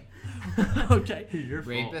 buddy. Okay. Your fault.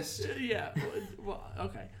 Rapist. Yeah. Well,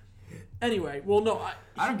 okay. Anyway, well, no,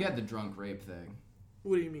 I don't get the drunk rape thing.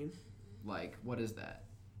 What do you mean? Like, what is that?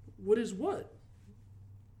 What is what?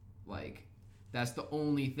 Like, that's the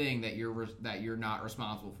only thing that you're not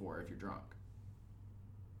responsible for if you're drunk.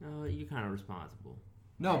 No, you're kind of responsible.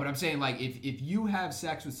 No, but I'm saying, like, if you have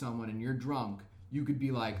sex with someone and you're drunk, you could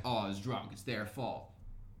be like, oh, I was drunk. It's their fault.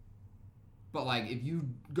 But, like, if you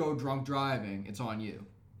go drunk driving, it's on you.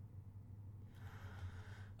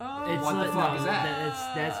 It's What the like, fuck no, is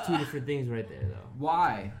that? That's two different things right there, though.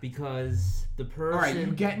 Why? Because the person... All right, you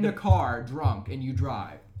get in a car drunk and you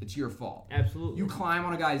drive. It's your fault. Absolutely. You climb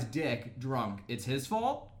on a guy's dick drunk. It's his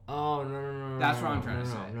fault? Oh, no. That's what I'm trying to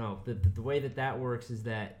say. No. The way that works is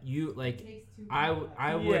that you, like... Takes two I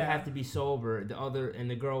would Yeah. have to be sober.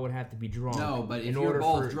 The girl would have to be drunk. No, but if in you're order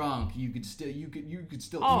both for, drunk, you could still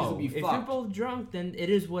Oh, easily be if fucked. you're both drunk, then it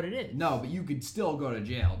is what it is. No, but you could still go to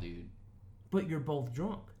jail, dude. But you're both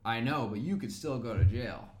drunk, I know, but you could still go to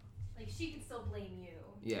jail. Like, she could still blame you.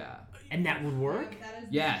 Yeah. and that would work.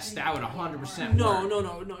 Yes, that would 100% No,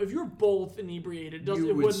 work. no. If you're both inebriated, You it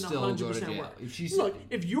would wouldn't still go to 100% jail. work. If she's Look,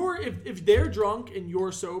 if they're drunk and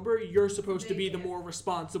you're sober, you're supposed to be the more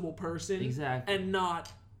responsible person. Exactly. And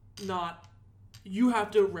not you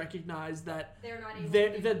have to recognize that They're not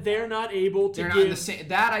able they're not able to they're give not in the same.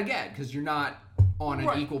 That I get because you're not on an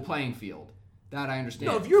Right. equal playing field. That I understand.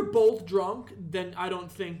 No, if you're both drunk, then I don't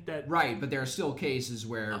think that Right, but there are still cases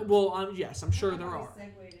where well, yes, I'm sure there are.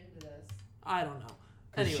 Segued into this. I don't know.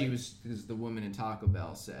 because Anyway, because the woman in Taco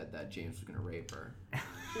Bell said that James was going to rape her.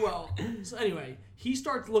 well, so anyway, he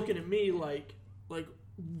starts looking at me like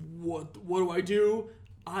what do I do?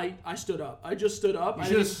 I stood up. I just stood up. You I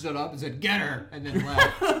should have didn't- stood up and said, "Get her," and then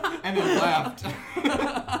left. And then left.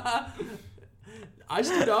 I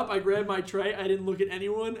stood up, I grabbed my tray, I didn't look at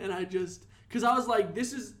anyone, and I just... Because I was like,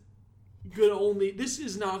 this is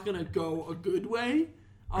not gonna go a good way.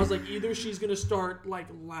 I was like, either she's gonna start, like,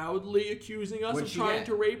 loudly accusing us What'd of she trying get?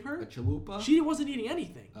 to rape her. A chalupa? She wasn't eating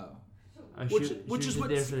anything. Oh. which is what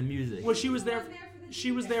there for the music. Well, she was there.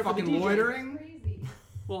 She was there for the Fucking DJ. loitering. Crazy.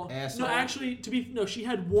 Well, Asshole. no, actually, she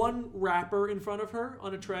had one wrapper in front of her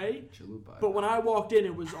on a tray. Chalupa. But when I walked in,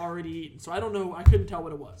 it was already eaten. So I don't know. I couldn't tell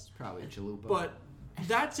what it was. Probably a chalupa. But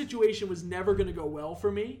that situation was never going to go well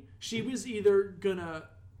for me. She was either gonna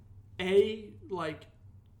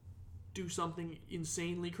do something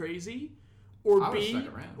insanely crazy, or I would've B,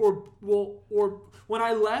 stuck around. or when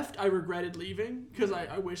I left, I regretted leaving because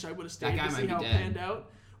I wish I would have stayed guy to might see be how it dead. panned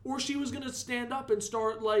out. Or she was gonna stand up and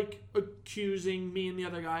start accusing me and the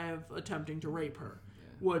other guy of attempting to rape her,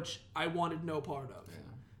 which I wanted no part of. Yeah.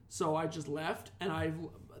 So I just left, and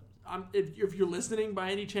if you're listening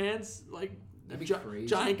by any chance, That'd be crazy.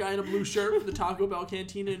 giant guy in a blue shirt from the Taco Bell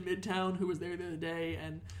cantina in Midtown who was there the other day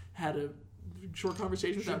and had a short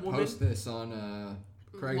conversation with that Should woman. post this on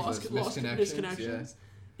Craigslist. Lost Misconnections. misconnections.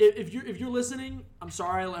 If you're listening, I'm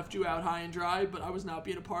sorry I left you out high and dry, but I was not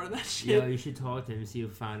being a part of that shit. Yo, you should talk to him and see if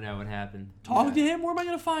you find out what happened. Talk to him. Where am I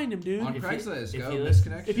gonna find him, dude? On If Craigslist, he- if go he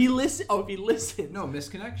Misconnections. If he listens. No,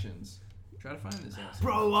 Misconnections. Try to find this ass.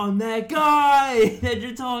 Bro, I'm that guy that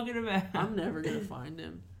you're talking about. I'm never gonna find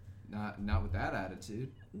him. Not with that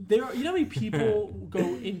attitude. You know how many people go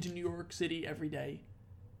into New York City every day?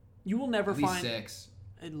 You will never At least find 6.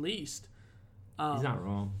 at least. He's not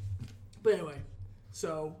wrong. But anyway,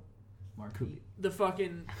 so Mark.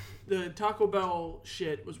 the Taco Bell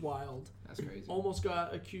shit was wild. That's crazy. Almost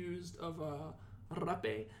got accused of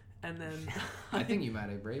rape, and then I think you might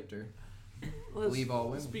have raped her. let's, believe all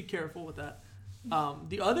let's women. be careful with that.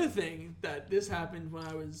 The other thing that this happened when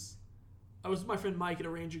I was with my friend Mike at a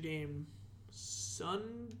Ranger game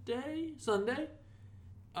Sunday,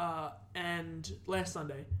 and last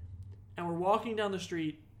Sunday, and we're walking down the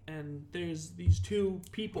street, and there's these two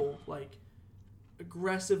people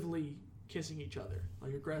aggressively kissing each other,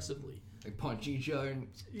 aggressively. Like punch each other. And...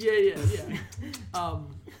 Yeah.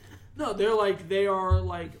 No, they are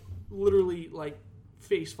literally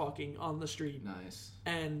face fucking on the street. Nice.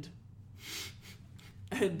 And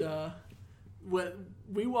when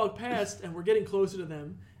we walk past and we're getting closer to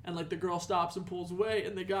them, and the girl stops and pulls away,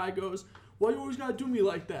 and the guy goes, "Why you always gotta do me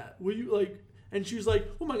like that? Will you And she's like,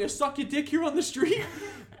 "Oh, am I gonna suck your dick here on the street?"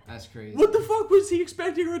 That's crazy. What the fuck was he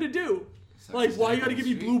expecting her to do? Suck his Why you dick gotta on give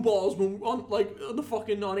the me street. blue balls when on the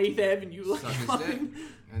fucking on 8th Avenue? Suck his dick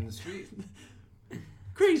in the street.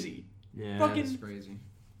 Crazy. Yeah. Fucking- That's crazy.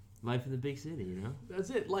 Life in the big city, you know? That's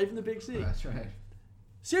it. Life in the big city. That's right.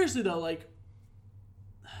 Seriously though,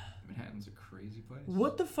 Manhattan's a crazy place.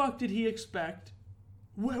 what the fuck did he expect?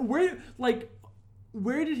 Where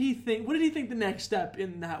did he think? What did he think the next step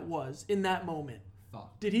in that was in that moment?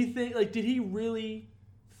 Fuck. Did he think? Did he really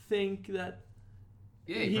think that?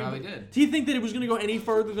 Yeah, he probably did. Did he think that it was going to go any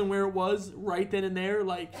further than where it was right then and there?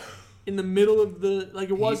 In the middle of the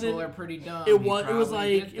it wasn't. People are pretty dumb. It He was. It was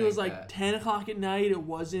probably did it was think that. 10 o'clock at night. It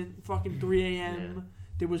wasn't fucking 3 a.m. Yeah.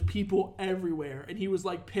 There was people everywhere, and he was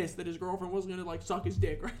pissed that his girlfriend wasn't gonna suck his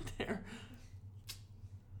dick right there.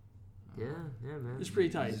 Yeah, man. It's pretty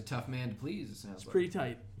tight. He's a tough man to please. It sounds It's like. pretty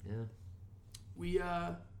tight. Yeah. We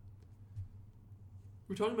were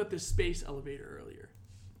talking about this space elevator earlier.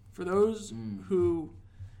 For those who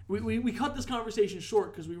we cut this conversation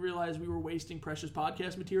short because we realized we were wasting precious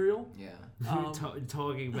podcast material. Yeah. We were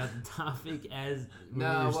talking about the topic as We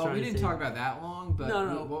didn't talk about that long, but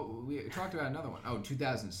No. we talked about another one. Oh,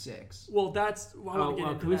 2006. Well, that's why we get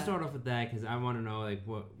into can we that. start off with that? Because I want to know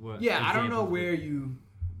what. Yeah, I don't know examples- where you.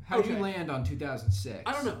 How'd you Okay. land on 2006?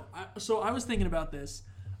 I don't know. So I was thinking about this.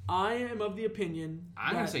 I am of the opinion.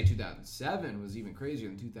 I'm gonna say 2007 was even crazier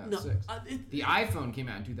than 2006. The iPhone came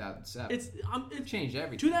out in 2007. It changed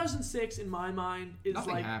everything. 2006 in my mind is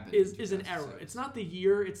Nothing happened is in an era. 2006. It's not the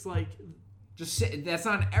year. It's Just say that's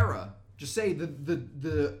not an era. Just say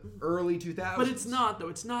the early 2000s. But it's not though.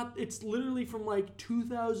 It's not. It's literally from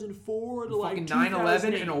 2004 to fucking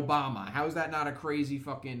 9/11 and 2008. Obama. How is that not a crazy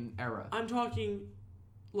fucking era? I'm talking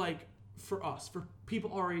for us, for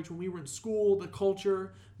people our age, when we were in school, the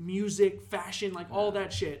culture, music, fashion, all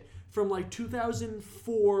that shit. From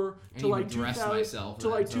 2004 to even dress 2000 myself to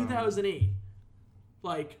in that zone. 2008.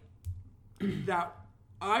 That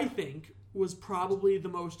I think was probably the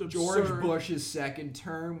most absurd. George Bush's second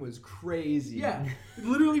term was crazy. Yeah,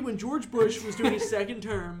 literally when George Bush was doing his second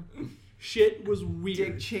term, shit was weird.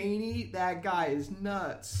 Dick Cheney, that guy is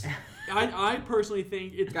nuts. I personally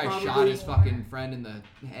think it's Guy probably shot his fucking friend in the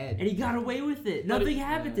head. And he got away with it. Nothing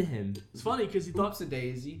happened to him. It's funny because he thought Oops a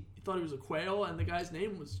daisy. he thought he was a quail, and the guy's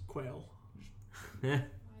name was Quail.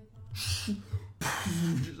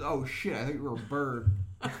 Oh shit! I think we were a bird.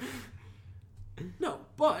 No,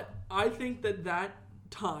 but I think that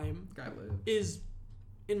time Guy lived. is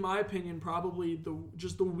in my opinion, probably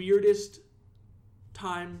the weirdest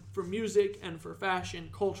time for music and for fashion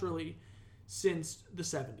culturally since the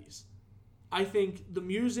 70s. I think the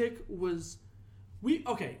music was we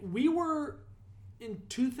were in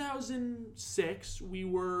 2006, we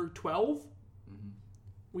were 12. Mm-hmm.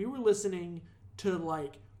 We were listening to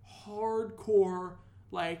like hardcore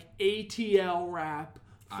like ATL rap,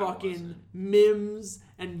 fucking Mims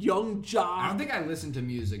and Young Jock. I don't think I listened to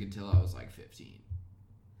music until I was like 15.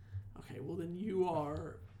 Okay, well then you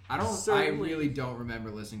are. I really don't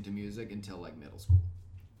remember listening to music until like middle school.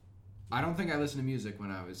 I don't think I listened to music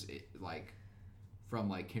when I was like from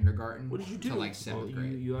like kindergarten What did you do? to like 7th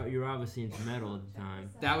grade. You're obviously into metal at the time.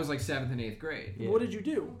 That was like 7th and 8th grade. Yeah. What did you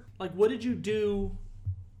do? Like, what did you do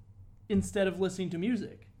instead of listening to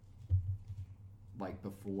music? Like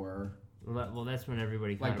before. Well, that's when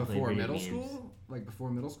everybody kind Like of before played middle video games. school? Like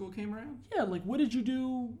before middle school came around? Yeah, like what did you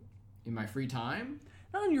do? In my free time?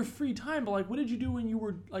 Not in your free time, but like what did you do when you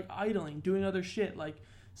were like idling, doing other shit, like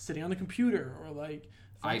sitting on the computer or like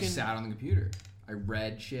I fucking... sat on the computer. I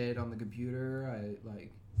read shit on the computer.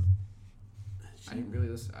 I didn't really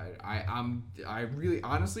listen. I really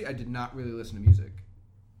honestly I did not really listen to music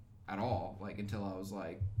at all. Like until I was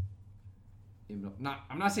like,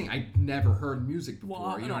 I'm not saying I never heard music before.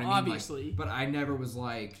 Well, you know what I mean? obviously. Like, but I never was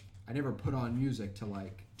like I never put on music to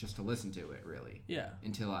like just to listen to it really. Yeah.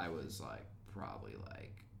 Until I was like probably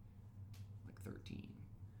like 13.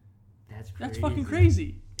 That's crazy. That's fucking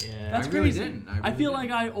crazy. Yeah. That's I really crazy. didn't. I I really feel didn't.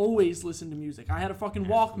 like I always listened to music. I had a fucking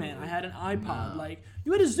Walkman. Absolutely. I had an iPod. No. Like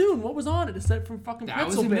you had a Zune. What was on it? Aside from fucking That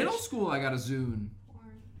Pretzel was in Bitch. middle school. I got a Zune.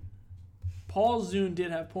 Porn. Paul's Zune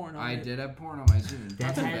did have porn on I it. did have porn on my Zune. That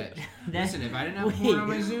Pretzel had- bitch. that- Listen, if I didn't have Wait, porn on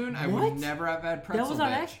my Zune, I what? would never have had pretzel That was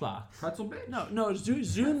on bitch. Xbox. Pretzel bitch? No,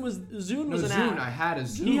 Zune was No, an Zune. app. I had a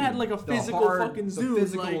Zune. He had, like, a The physical fucking Zune, The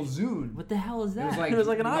physical like- Zune. What the hell is It that? was like, It was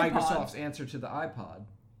like an iPod. Microsoft's answer to the iPod.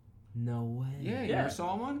 No way. Yeah, you Yeah. never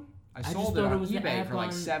saw one? I just sold it thought it on was the eBay app for like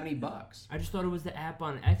on- $70. I just thought it was the app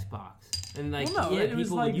on Xbox, and like Well, no, yeah, it was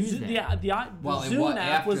people like would use that. the Well, it Zune was app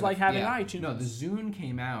after was like having yeah. iTunes. No, the Zune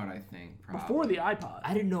came out, I think, probably. before the iPod.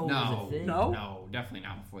 I didn't know it was No, a thing. No? no, definitely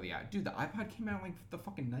not before the iPod. Dude, the iPod came out like the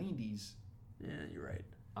fucking 90s. Yeah, you're right.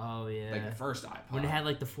 Oh yeah. Like the first iPod. when it had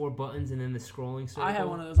like the 4 buttons and then the scrolling circle. I had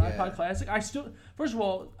one of those Yeah. iPod Classic. I still, first of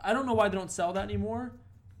all, I don't know why they don't sell that anymore,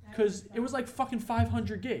 because it was like fucking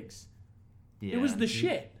 500 gigs. Yeah. It was the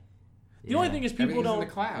shit. The Yeah. only thing is people Everything's in don't. the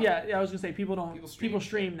cloud. Yeah, I was gonna say people don't. People People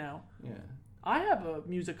stream stream now. Yeah. I have a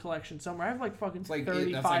music collection somewhere. I have like fucking It's like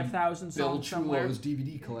 35,000 Bill songs somewhere. Chulo's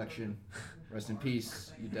DVD collection. Rest in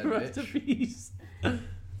peace, you dead Rest in bitch. peace.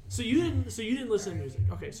 So you didn't listen to music.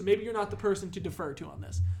 Okay, so maybe you're not the person to defer to on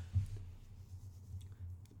this.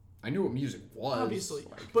 I knew what music was. Obviously,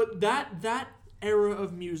 Like, but that era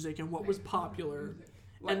of music and what was popular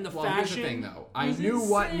and the well, fashion. here's the thing, though. I was knew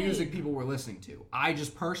what insane. music people were listening to. I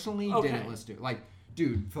just personally Okay. didn't listen to it. Like,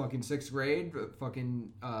 dude, fucking 6th grade,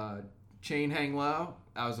 fucking Chain Hang Low.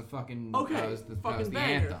 That was a fucking. Okay, That was the fucking the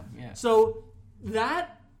banger. anthem. Yeah. So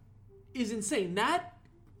that is insane. That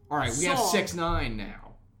All right, we have song- 6ix9ine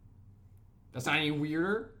now. That's not any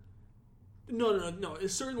weirder. no. It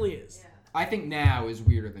certainly is. Yeah. I think now is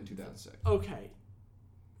weirder than 2006. Okay,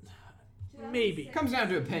 maybe. It comes down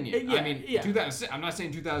to opinion. Yeah, I mean, yeah. 2006. I'm not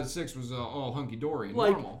saying 2006 was all hunky dory and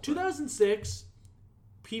Like normal. 2006,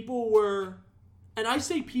 people were, and I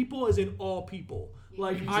say people as in all people.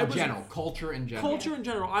 Like I In was general, culture in general. culture in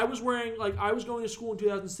general. I was wearing I was going to school in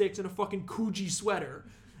 2006 in a fucking Coogee sweater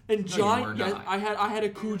and you giant. were Yeah, not. I had a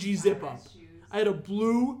Coogee zip up. I had a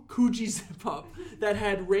blue Coogee zip up that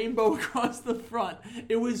had rainbow across the front.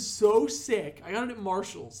 It was so sick. I got it at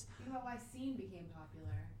Marshall's. Think about why scene became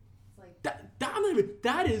popular. It's like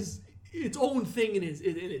That is its own thing in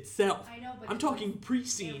itself. I know, but I'm it talking was-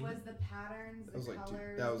 pre-scene. It was the patterns, the That was like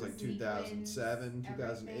colors. that was the like 2007, sequins,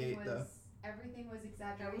 2008 though. Everything was That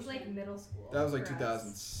exaggeration. was like middle school. That was like for us.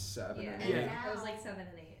 2007. Yeah. or And eight. Yeah. now, That was like 7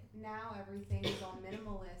 and 8. Now everything is all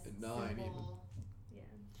minimalist, And 9 simple. Yeah.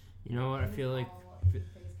 You know what? I and feel like. all in your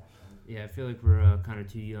face fashion. Yeah, I feel like we're kind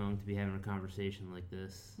of too young to be having a conversation like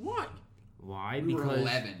this. Why? Why? We were Because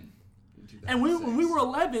 11. in And when 2006. we were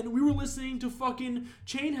 11, we were listening to fucking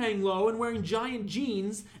Chain Hang Low and wearing giant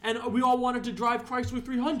jeans, and we all wanted to drive Chrysler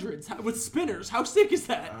 300s with spinners. How sick is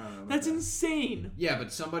that? I don't know about That's that. insane. Yeah,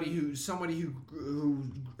 but somebody who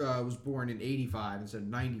was born in 85 instead of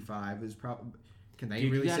 95 is probably. Can they Dude,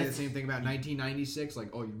 you really say gotta- the same thing about 1996? Like,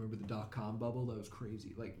 oh, you remember the .com bubble? That was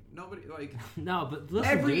crazy. Like nobody like no, but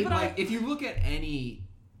listen, every dude, like if you look at any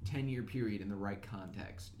 10-year period in the right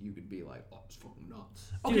context, you could be like, oh, it's fucking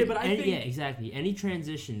nuts. Okay, Dude, but I think yeah, exactly. Any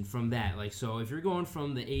transition from that, like, so if you're going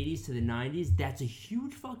from the 80s to the 90s, that's a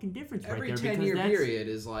huge fucking difference Every right there. 10-year because period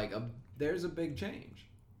is like there's a big change.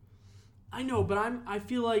 I know, but I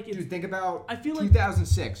feel like it's, Dude, think about I feel like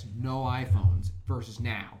 2006, no iPhones versus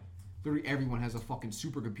now. Literally everyone has a fucking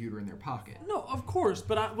supercomputer in their pocket. no, of course.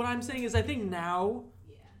 But what I'm saying is, I think now,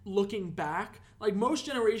 looking back, like most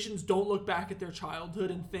generations don't look back at their childhood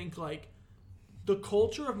and think like, the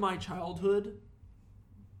culture of my childhood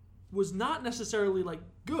was not necessarily like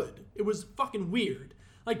good. It was fucking weird.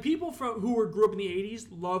 Like people who grew up in the 80s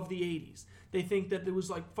love the 80s. They think that it was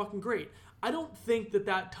like fucking great. I don't think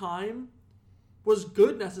that time was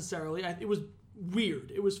good necessarily. It was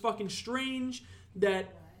weird. It was fucking strange that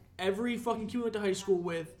every fucking kid we went to high school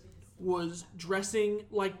with was dressing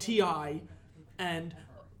like T.I. And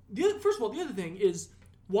first of all, the other thing is,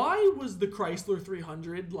 why was the Chrysler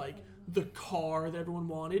 300 like the car that everyone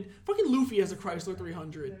wanted? Fucking Luffy has a Chrysler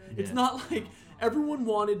 300. It's not like everyone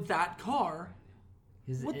wanted that car.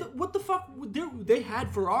 What the fuck? They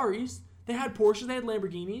had Ferraris. They had Porsches. They had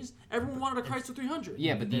Lamborghinis. Everyone wanted a Chrysler 300.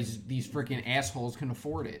 Yeah, but these freaking assholes can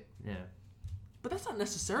afford it. Yeah, But that's not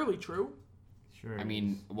necessarily true. sure. I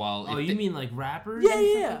mean, well, oh, if you they, mean like rappers? Yeah, and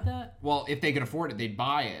stuff yeah. Like that? well, if they could afford it, they'd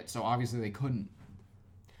buy it. So obviously they couldn't.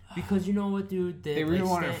 Because you know what, dude? They really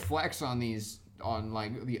wanted to flex on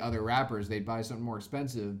like the other rappers. They'd buy something more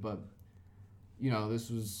expensive, but this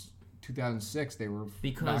was 2006. They were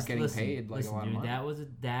not getting paid like a lot of money.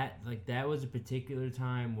 That was a particular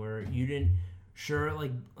time where you didn't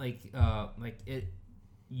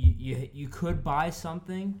you could buy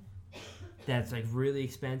something that's like really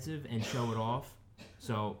expensive and show it off.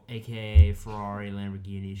 So, AKA Ferrari,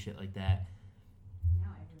 Lamborghini, shit like that.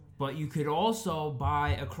 But you could also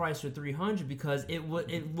buy a Chrysler 300 because it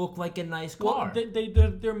looked like a nice car. Well,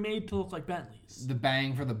 they're made to look like Bentleys. The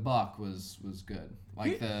bang for the buck was good.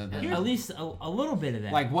 Like at least a little bit of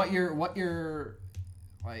that. like what you're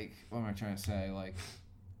like, what am I trying to say? Like,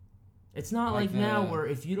 it's not like like now the- where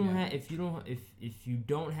if you don't yeah. have if you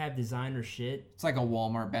don't have designer shit, it's like a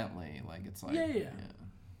Walmart Bentley. Like it's like Yeah.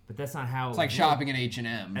 but that's not how It's like shopping at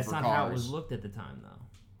H&M That's for not cars. how it was looked at the time, though.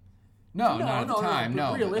 No, not at the time. But No,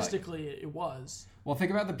 but, like, realistically, it was. well,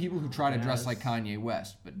 think about the people who try to dress Yes. like Kanye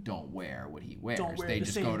West, but don't wear what he wears. Don't wear They the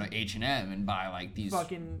just same- go to H&M and buy like these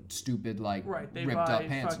Fucking stupid like right. They ripped buy up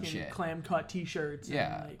pants fucking and shit. clam cut T-shirts.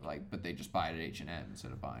 Yeah, and like but they just buy it at H&M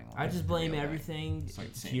instead of buying. Like, I just blame real, like- everything it's like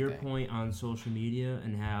the to same your thing. point on social media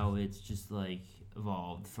and how it's just like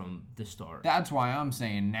evolved from the start. That's why I'm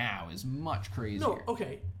saying now is much crazier. No,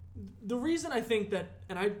 okay. The reason I think that,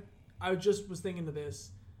 and I just was thinking of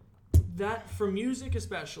this, that for music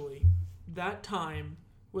especially, that time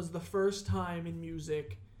was the first time in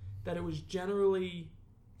music that it was generally,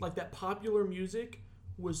 like that popular music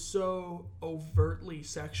was so overtly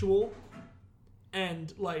sexual,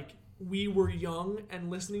 and like we were young and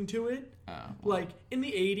listening to it. Well, Like in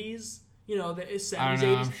the 80s, the 70s, I don't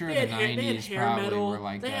know, 80s, I'm sure they the had, they had 90s hair probably metal. were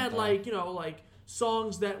like they that, had though. like, like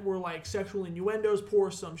songs that were like sexual innuendos,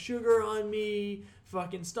 pour some sugar on me,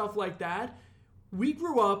 fucking stuff like that. We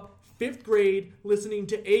grew up 5th grade listening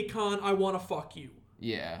to Akon, I Wanna Fuck You.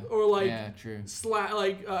 yeah. Or like yeah, true. Smack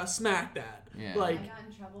That. Yeah. Like I got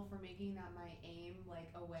in trouble for making that my aim like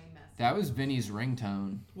away message. That was Vinny's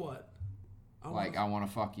ringtone. what? Like I want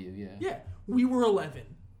to fuck you. Yeah. Yeah, we were 11.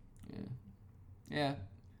 Yeah.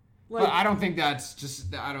 Like, But I don't think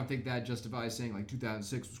that justifies saying like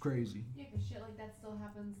 2006 was crazy. Yeah, because shit like that still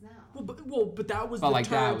happens now. but that was But, the like,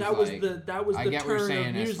 turn. that was, like- That was I the get what you're turn saying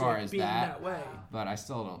of as music far as being that. that way. But I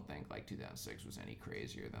still don't think like 2006 was any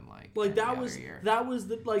crazier than like Like any that other was year. that was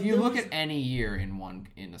the like If you there look was- at any year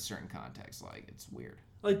in a certain context, like it's weird.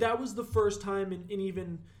 like that was the first time in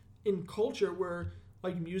even in culture where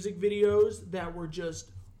like music videos that were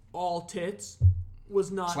just all tits was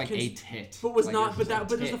not It's like a tit, but was like, not it's but just a that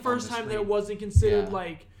but it's the tit on first the time that screen. it wasn't considered Yeah.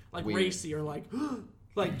 like Weird. racy or like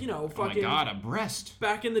like Oh my fucking god, a breast.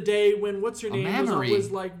 back in the day when what's her name mammary.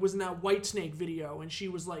 was in that Whitesnake video and she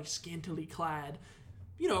was like scantily clad.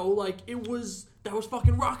 Like it was that was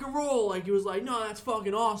fucking rock and roll. Like it was like, no, that's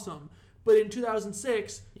fucking awesome. But in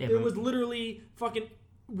 2006, Yeah, there but- was literally fucking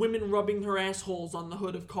women rubbing their assholes on the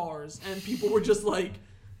hood of cars, and people were just like,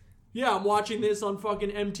 yeah, I'm watching this on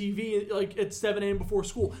fucking MTV like at 7 a.m. before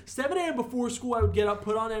school. 7 a.m. before school, I would get up,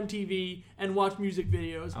 put on MTV, and watch music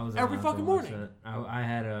videos I was every allowed to fucking watch morning. that. I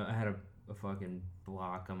had a fucking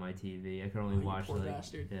block on my TV. I could only Oh, you watch poor like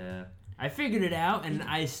bastard. yeah. I figured it out, and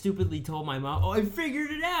I stupidly told my mom, "Oh, I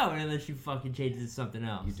figured it out," and then she fucking changed it to something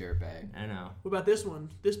else. You dirtbag. I know. What about this one?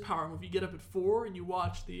 This power move. You get up at 4 and you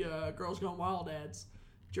watch the Girls Gone Wild ads.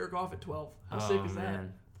 jerk off at 12. How sick is that?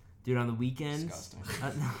 Dude, on the weekends,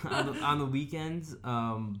 Disgusting. on the weekends,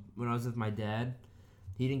 when I was with my dad,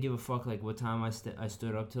 he didn't give a fuck like what time I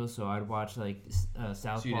stood up till, so I'd watch like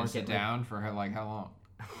South So you Park. didn't sit down for like how long?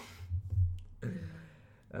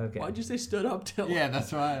 Okay. Why'd you say stood up till? Yeah,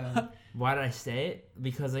 that's why. Why did I say it?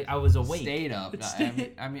 Because like I was awake. Stayed up.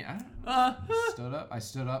 Stayed- I mean, I don't know. Stood up. I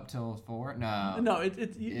stood up till 4. No. No,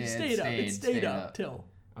 you stayed up. It stayed up till.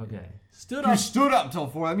 Okay. Stood You up. stood up till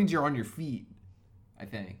 4. That means you're on your feet. I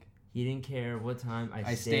think. He didn't care what time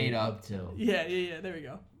I stayed up till. Yeah. There we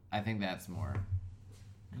go. I think that's more.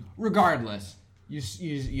 Regardless, you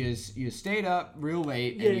stayed up real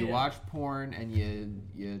late and you watched porn and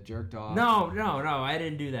you jerked off. No, I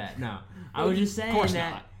didn't do that. No, I was just saying course that.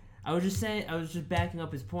 not. I was just backing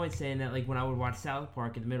up his point, saying that like when I would watch South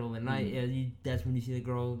Park in the middle of the night, that's when you see the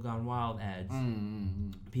Girl Gone Wild ads.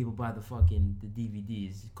 People buy the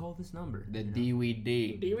DVDs. Call this number. The you know?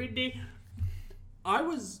 DVD. I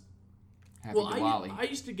was. Happy Well, Diwali. I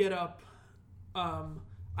used to get up.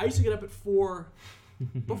 I used to get up at 4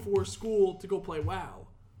 before school to go play WoW.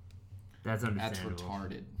 That's That's understandable.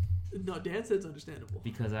 retarded. No, Dan said it's understandable.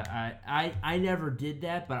 Because I never did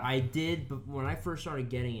that, but I did. But when I first started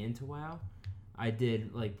getting into WoW, I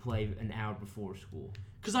did like play an hour before school.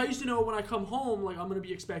 Because I used to know when I come home, like I'm gonna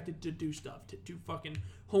be expected to do stuff, to do fucking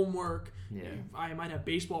homework. Yeah. I might have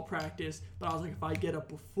baseball practice, but I was like, if I get up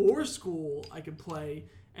before school, I can play.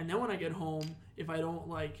 And then when I get home, if I don't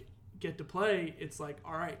like get to play, it's like,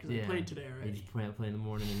 all right, because I played today You already. just play in the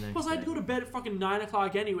morning and next Plus, I had to day. go to bed at fucking 9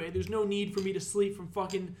 o'clock anyway. There's no need for me to sleep from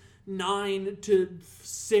fucking 9 to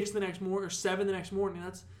 6 the next morning or 7 the next morning.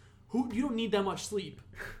 You don't need that much sleep.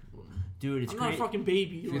 Dude, it's I'm not a fucking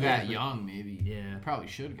baby. If you're that young, maybe. Yeah. You probably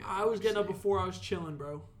should get. I was getting up before I was chilling,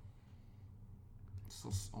 bro.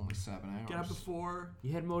 It's only 7 hours. Get up before.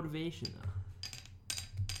 You had motivation though.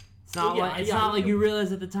 It's Well, not yeah, not like you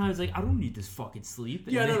realize at the time. It's like I don't need this fucking sleep.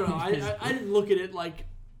 And Yeah, then no. you just- I didn't look at it like,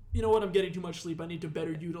 you know what, I'm getting too much sleep. I need to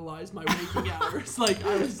better utilize my waking hours. Like,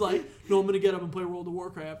 I was like, no, I'm going to get up and play World of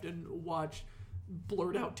Warcraft and watch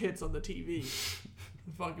blurred out tits on the TV.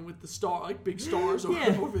 Fucking with the big stars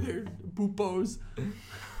over their boopos.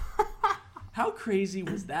 How crazy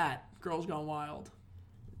was that, Girls Gone Wild?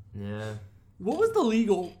 Yeah. What was the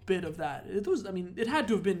legal bit of that? It had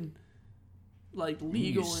to have been, like,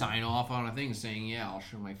 legal. You sign off on a thing saying, yeah, I'll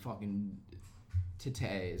show my fucking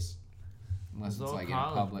titties. Unless it's all like in a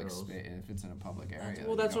college public girls. space. If it's in a public area.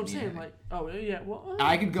 Well, then that's you what I'm don't saying. need Like, oh, yeah, well.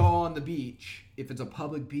 I could go on the beach, if it's a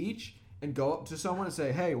public beach, and go up to someone and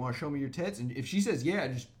say, hey, want to show me your tits? And if she says, yeah,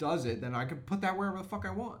 and just does it, then I could put that wherever the fuck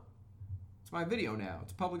I want. It's my video now.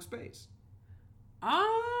 It's a public space.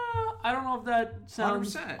 I don't know if that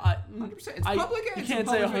sounds... 100%. I- 100%. It's public. You It's can't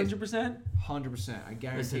a say public space. 100%? 100%. I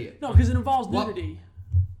guarantee it. No, because it involves What? nudity.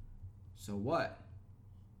 So what?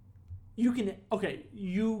 You can... Okay,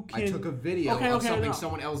 you can... I took a video of something no.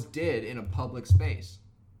 someone else did in a public space.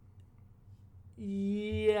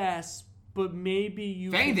 Yes, but maybe you...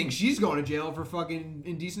 If anything, she's going to jail for fucking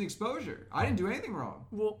indecent exposure. I didn't do anything wrong.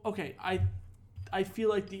 Well, okay, I feel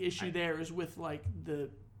like the issue there is with, like, the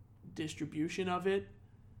distribution of it.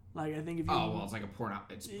 Like, I think if you... Oh, well, it's like a porn.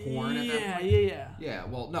 It's porn at that Yeah, point? yeah. Yeah,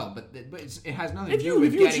 well, no, but it has nothing If to do you-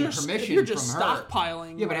 with if you're getting just- permission if you're just from her.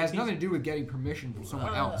 stockpiling, Yeah, but it like, has these- nothing to do with getting permission from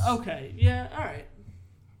someone else. Okay, yeah, all right.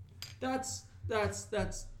 That's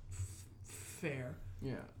fair.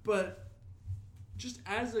 Yeah. But just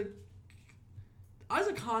as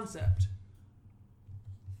a concept,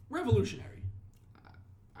 revolutionary.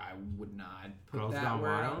 I would not put Girls that Gone word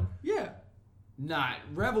Wild? on. Yeah. Not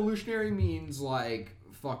revolutionary means like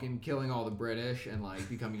fucking killing all the British and like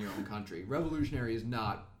becoming your own country. Revolutionary is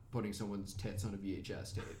not putting someone's tits on a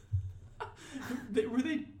VHS tape. Were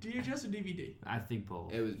they VHS or DVD? I think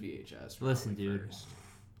both. It was VHS. Listen, probably dude. first.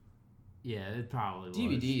 Yeah, it probably was.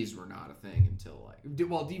 DVDs were not a thing until like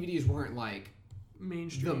DVDs weren't like the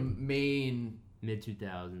Mainstream. main Mid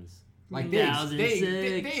 2000s. like 2006.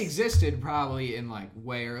 they existed probably in like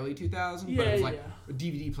way early 2000s, but Yeah, it was like yeah. a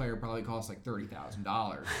DVD player probably cost like $30,000.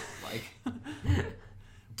 Like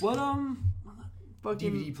What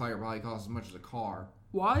fucking DVD player probably costs as much as a car.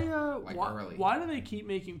 why early. why do they keep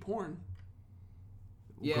making porn?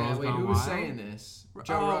 Yeah, Girls wait, Gone who was Wild? saying this? Oh,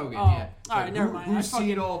 Joe Rogan. oh. Yeah. It's All right, like, never mind. Who's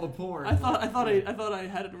seeing all the porn? I thought I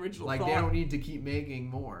had an original like thought. they don't need to keep making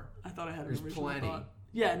more. I thought I had There's an original plenty. thought.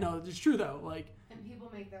 Yeah, no, it's true though. Like, And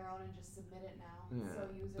people make their own and just submit it now. Yeah. So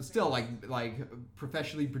user But still, like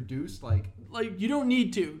professionally produced, like you don't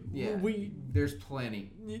need to. yeah, there's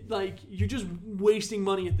plenty. Like you're just wasting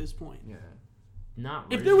money at this point. Yeah.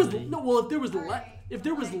 Not If there was really. if there was Alright, if so,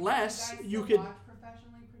 there was like, less, you guys you still could. watch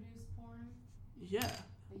professionally produced porn? Yeah,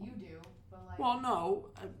 like. Well, no.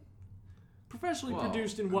 Professionally Well,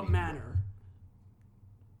 produced in I what mean, manner?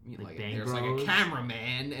 I mean, Like like Bang there's like a Bros?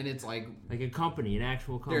 cameraman, and it's like Like a company, an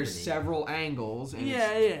actual company. there's several angles. And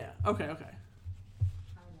Yeah, it's, yeah. Okay. I don't know.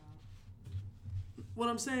 What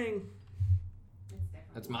I'm saying, It's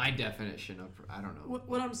different. that's my definition of I don't know.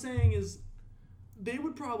 what I'm saying is, they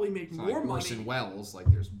would probably make It's more like Orson money. Welles.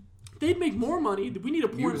 Like there's They'd make more money. We need a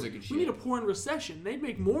porn. Music and We need a shit. porn recession. They'd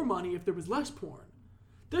make more money if there was less porn.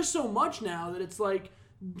 There's so much now that it's like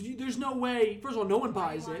there's no way. First of all, no one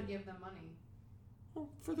Why do buys you want it. to give them money? Well,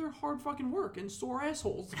 for their hard fucking work and sore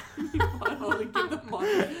assholes. I want to give them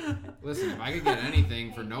money. listen. If I could get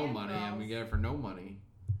anything for Hey, no Bang money, I'm gonna Bros. get it for no money.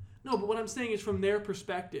 No, but what I'm saying is from their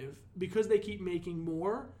perspective, because they keep making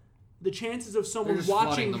more, the chances of someone They're just flooding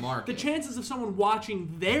watching the market. chances of someone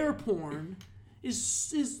watching their porn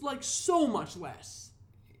is like so much less.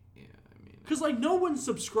 Yeah, I mean, Because like no one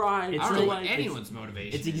subscribes It's I don't to know like what anyone's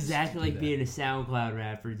motivation. It's is exactly to do like that. being a SoundCloud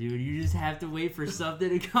rapper, dude. You just have to wait for something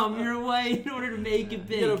to come your way in order to make it you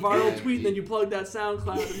big. get a viral Yeah, tweet, dude. then you plug that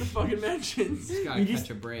SoundCloud in the fucking mentions. Just gotta You catch just-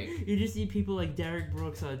 a break. You just see people like Derek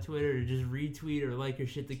Brooks on Twitter to just retweet or like your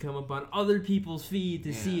shit to come up on other people's feed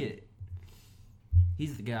to see Yeah. it.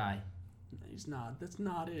 He's the guy. He's not. That's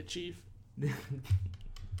not it, Chief.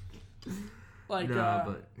 Like, no,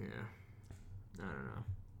 but yeah, I don't know.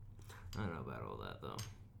 I don't know about all that though.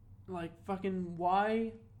 like fucking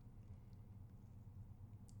why?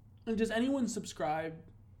 And does anyone subscribe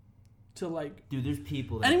to like? Dude, there's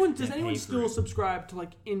people. That, Anyone that does anyone pay for still it. subscribe to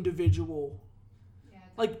like individual? Yeah,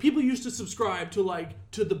 it's Like people used to subscribe to like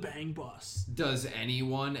to the Bang Bus. Does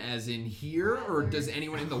anyone, as in here, or does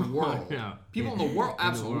anyone in the world? No. People in the world,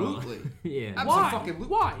 In the world. absolutely. Yeah. Why? Absolutely.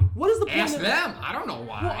 Why? What is the point? Ask of them. I don't know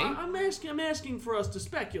why. Well, I'm asking for us to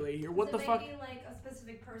speculate here. What Is the it fuck? maybe like a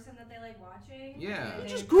specific person that they like watching? Yeah. And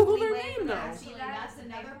Just they Google only their way name, for them though. to see Actually, that that's is to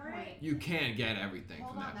another pay for it? point. You can get everything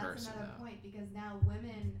Hold from on, that that's person. another though. point because now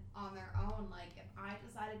women on their own, like if I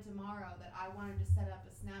decided tomorrow that I wanted to set up a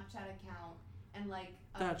Snapchat account and like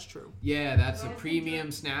That's true. Yeah, that's a Those premium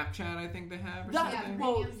Snapchat. I think they have. Or That- something.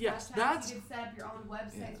 well, premium yes, Snapchats, that's- you can set up your own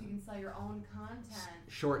websites, Yeah. you can sell your own content.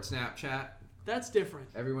 Short Snapchat. That's different.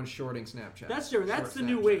 Everyone's shorting Snapchat. That's different. That's Short the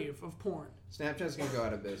new Snapchat. wave of porn. Snapchat's gonna go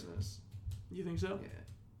out of business. You think so?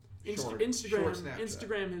 Yeah. Short Instagram. Snapchat.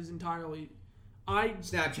 Instagram is entirely.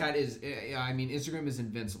 Snapchat is. I mean, Instagram is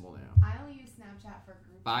invincible now. I only use Snapchat for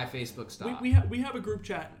group. Buy chatting. Facebook stock. We have a group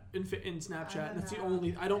chat in Snapchat. I And that's the don't know.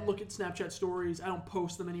 only. I don't look at Snapchat stories. I don't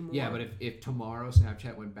post them anymore. Yeah, but if tomorrow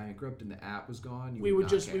Snapchat went bankrupt and the app was gone, you we would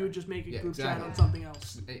not just care. make a Yeah, group exactly. chat on something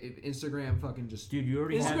else. If Instagram fucking just Dude, you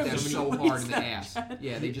already Instagram have them just so so many. hard in the ass.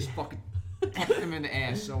 Yeah, they just fucking fuck them in the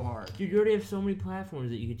ass so hard. Dude, you already have so many platforms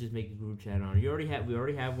that you could just make a group chat on. We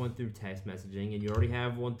already have one through text messaging, and you already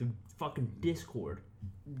have one through fucking Discord.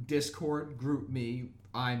 Discord, GroupMe,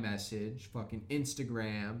 iMessage, fucking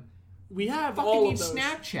Instagram. We have Fucking all need of those.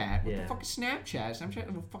 Snapchat. What Yeah. the fuck is Snapchat?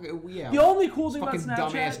 Snapchat, well, fucking yeah. The only cool thing about fucking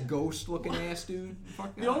Snapchat. dumbass ghost looking ass dude.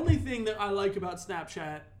 Fuck that. The only thing that I like about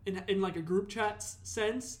Snapchat in like a group chat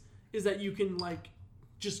sense is that you can like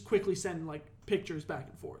just quickly send like pictures back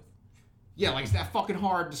and forth. Yeah, like is that fucking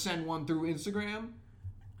hard to send one through Instagram?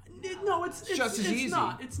 No, it's just as easy.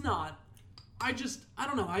 not. It's not. I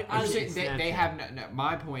don't know. I'm I just saying they Snapchat. have no,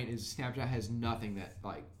 my point is Snapchat has nothing that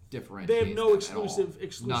like differentiates. they have no them at all.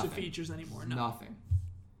 exclusive Nothing. features anymore. No. Nothing.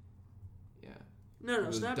 Yeah. No,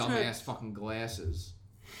 Those Snapchat. dumbass fucking glasses.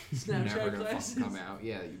 Never Snapchat gonna glasses. fucking come out.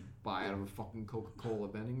 Yeah, you buy out of a fucking Coca-Cola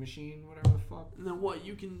vending machine, whatever the fuck. And then what?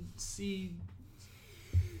 You can see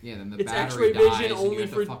Yeah, then the It's battery X-ray vision dies and only you have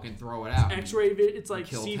for to fucking throw it out. X-ray. It's like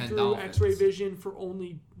kill 10 see-through dolphins. X-ray vision for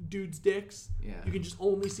only dudes' dicks. Yeah. You can just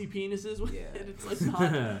only see penises with Yeah. it. It's like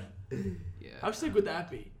not. Yeah. How sick would that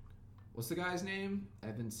be? What's the guy's name?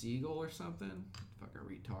 Evan Siegel or something? Fucking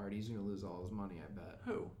retard. He's gonna lose all his money, I bet.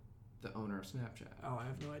 Who? The owner of Snapchat. Oh, I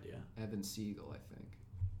have no idea. Evan Siegel, I think.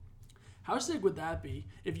 How sick would that be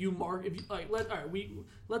if you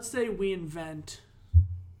let's say we invent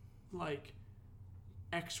like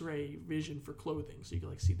X-ray vision for clothing, so you can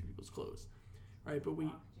like see through people's clothes, right? But we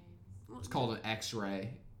James. It's called an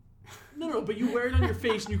X-ray. no, but you wear it on your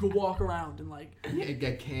face and you can walk around and like You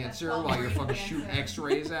get cancer That's while you're brain fucking cancer. shooting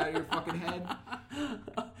X-rays out of your fucking head.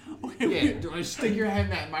 okay, Yeah, stick your head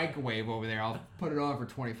in that microwave over there. I'll put it on for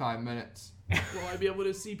 25 minutes. will I be able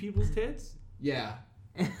to see people's tits? Yeah.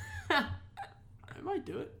 I might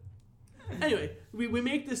do it. Anyway, we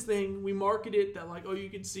make this thing, we market it that like, oh, you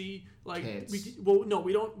can see like Tits.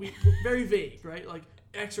 we don't very vague, right? Like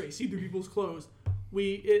X-ray, see through people's clothes. It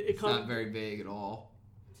It's comes not very vague at all.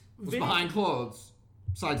 What's vague- behind clothes?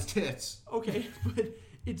 Besides tits. Okay, but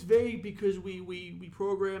it's vague because we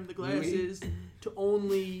programmed the glasses to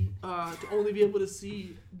only be able to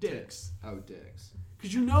see dicks. Oh, dicks.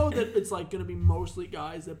 Because you know that it's like going to be mostly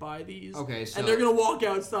guys that buy these. Okay, so and they're going to walk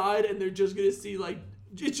outside and they're just going to see like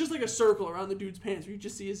it's just like a circle around the dude's pants where you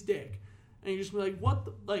just see his dick, and you're just gonna be like, what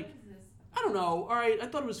the like? What is this? I don't know. All right, I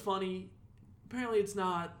thought it was funny. Apparently, it's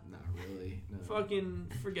not. Not really. No. Fucking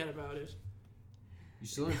forget about it. You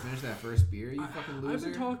still didn't finish that first beer, you fucking loser? I've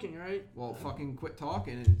been talking, right? Well, fucking quit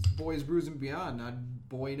talking. It's Boys, Brews, and Beyond, not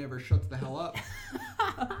Boy Never Shuts the Hell Up.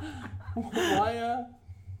 Why,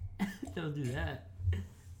 Don't do that.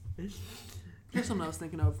 here's something I was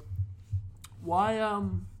thinking of. Why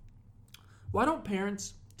don't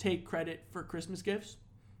parents take credit for Christmas gifts?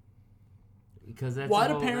 Because that's Why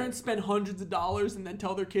the do whole- parents spend hundreds of dollars and then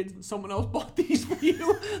tell their kids that someone else bought these for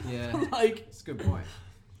you? Yeah. Like, That's a good point.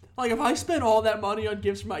 if I spent all that money on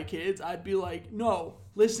gifts for my kids, I'd be like, no,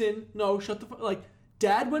 listen, no, shut the fuck. Like,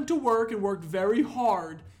 Dad went to work and worked very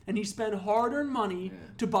hard, and he spent hard-earned money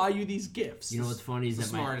to buy you these gifts. You know what's funny is It's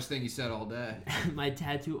the that smartest thing you said all day. my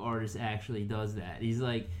tattoo artist actually does that. He's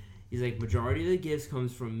like majority of the gifts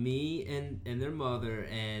comes from me and their mother,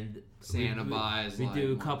 and Santa buys. We like, do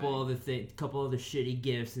a one couple thing. couple of the shitty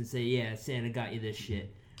gifts and say, yeah, Santa got you this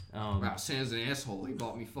shit. Wow, Santa's an asshole. He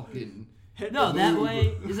bought me fucking. No, that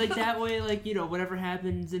way it's like that way. Like, you know, whatever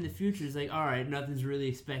happens in the future is like, all right, nothing's really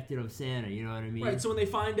expected of Santa. You know what I mean? Right, so when they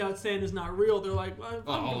find out Santa's not real, they're like, well,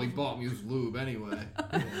 Oh, all he bought me was lube anyway.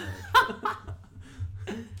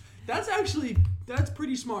 That's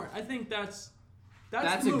pretty smart. I think that's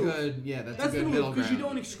That's the a move. good, yeah, that's a That's good the middle move, because you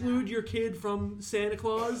ground. don't exclude your kid from Santa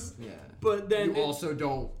Claus, Yeah. but then You also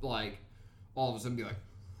don't, like, all of a sudden be like,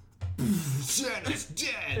 Santa's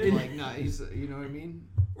dead! Like, nah, he's, you know what I mean?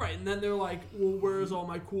 right, and then they're like, well, where's all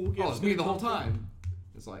my cool gifts? Oh, it's me the gonna whole come from? time.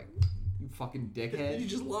 It's like, you fucking You dickhead.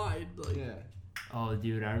 just lied. Like, Yeah. Oh,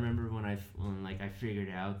 dude, I remember when I figured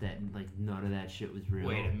out that like none of that shit was real.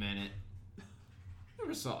 Wait a minute.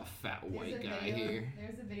 Never saw a fat white guy here.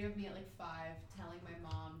 There's a video of me at like 5 telling my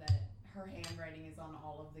mom that her handwriting is on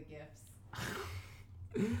all of the gifts.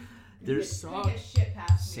 There's Couldn't get shit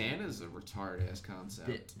past me. Santa's a retarded ass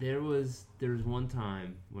concept. There was one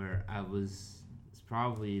time where it's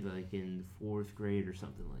probably like in 4th grade or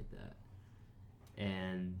something like that,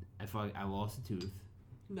 and I lost a tooth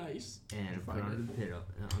nice. and I put it Find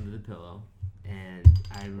under the pillow, and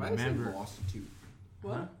I Why does he remember lost a tooth?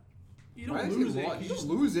 What? You Why don't does lose he it. lost? You You just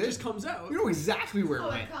lose it. It just comes out. You know exactly where it Oh,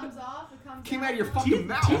 it went. comes off. It comes Came out out of your now? fucking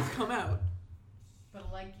mouth. Teeth come out. But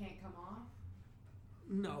a leg can't come off.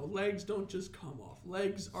 No, legs don't just come off.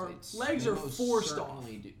 Legs are It's- legs they are most forced off.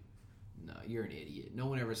 certainly do. No, you're an idiot. No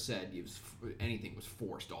one ever said anything was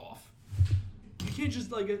forced off. You can't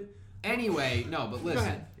just like Anyway, no, but Go listen.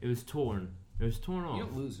 ahead. it was torn. It was torn You off.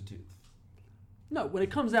 don't lose a tooth. No, when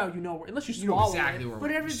it comes out, you know where. Unless you You know swallow exactly it. where it But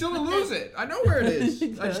went. every- You still but don't lose it. I know where it is.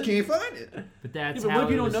 I just can't find it. But that's Yeah, but how what if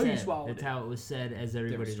you it don't was know you said. swallowed That's it? how it was said as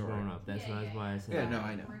everybody's story. growing up. That's why I said. Yeah, it. no,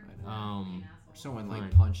 I know. Someone like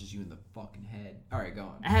Fine. punches you in the fucking head. All right, go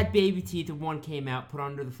on. I had baby teeth and one came out, put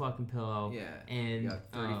under the fucking pillow. Yeah, And you got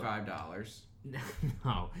 $35.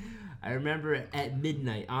 no, I remember at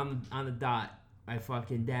midnight on the dot. My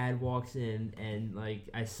fucking dad walks in and like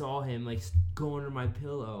I saw him like go under my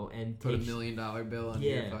pillow and Put take $1 million bill on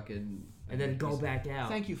your fucking. and then go back out.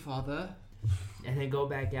 Thank you, Father. And then go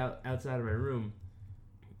back outside of my room.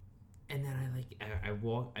 And then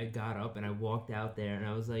I got up and I walked out there and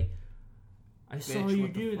I was like, I saw Bitch, you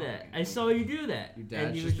what the do fuck? that. I saw you do that. Your dad's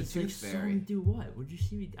and you just were a just like, tooth saw fairy. me do what? Would you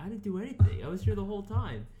see me? I didn't do anything. I was here the whole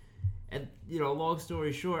time. And you know, long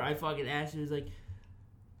story short, I fucking asked her, I was like,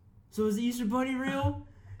 so is the Easter Bunny real?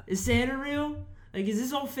 Is Santa real? Like, is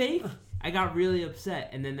this all fake? I got really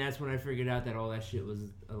upset, and then that's when I figured out that all that shit was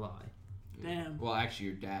a lie. Damn. Well, actually,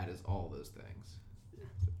 your dad is all those things.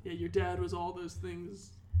 Yeah, your dad was all those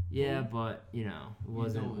things. Yeah, but you know, it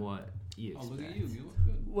wasn't doing? what you expect. Oh, look at you. You look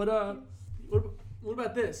good. What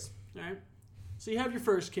about this? All right. So you have your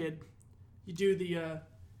first kid. You do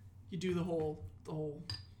the whole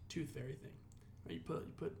tooth fairy thing. Right? You put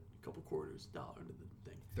a couple quarters, $1 into the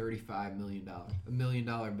thing. $35 million. $1 million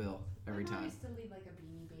bill every My mom time. used to leave like a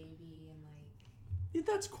beanie baby and like. Yeah,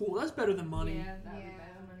 that's cool. That's better than money. Yeah, that would be Yeah.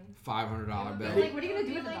 better than money. $500 bill. Like, what are you gonna It would do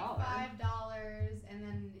be with the like dollar? $5, and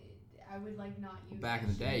then I would like not use. Back in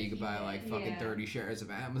the day, you could buy like fucking Yeah. 30 shares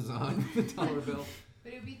of Amazon with a $1 bill.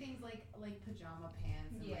 But it would be things like pajama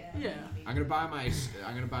pants. And, Yeah. Like, Yeah. beanie baby. I'm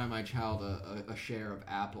gonna buy my child a share of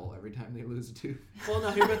Apple every time they lose a tooth. Well,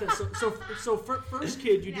 no, hear about this. So first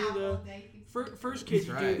kid, you do Now all the day. first kid,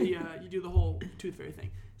 you That's do you do the whole tooth fairy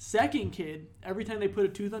thing. Second kid, every time they put a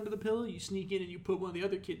tooth under the pillow, you sneak in and you put one of the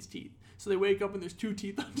other kid's teeth. So they wake up and there's 2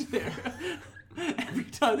 teeth under there. Every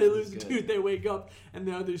time they lose a tooth, they wake up and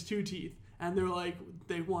now there's 2 teeth. And they're like,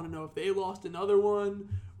 they want to know if they lost another one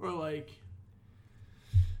or like.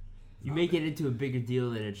 You make it into a bigger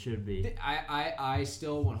deal than it should be. I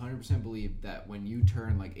still 100% believe that when you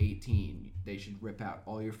turn like 18, they should rip out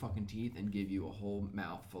all your fucking teeth and give you a whole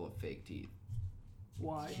mouth full of fake teeth.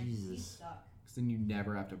 Why? Jesus. Because then you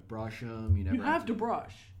never have to brush them. You have to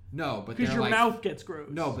brush. No, but because your mouth gets gross.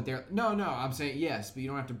 No, but they're no. I'm saying yes, but you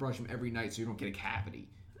don't have to brush them every night, so you don't get a cavity.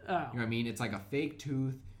 Oh. You know what I mean? It's like a fake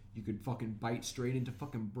tooth. You could fucking bite straight into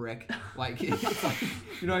fucking brick. Like, it's like,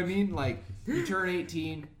 you know what I mean? Like, you turn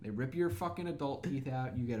 18, they rip your fucking adult teeth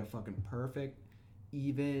out, you get a fucking perfect,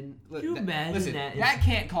 even. Can you imagine listen, that? That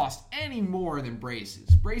can't cost any more than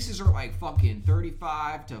braces. Braces are like fucking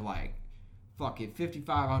 35 to like fucking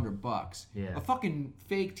 $5,500. Yeah. A fucking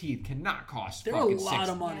fake teeth cannot cost They're fucking a lot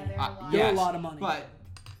of money. Yeah, They're yes, a lot of money. But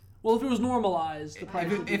well, if it was normalized, the price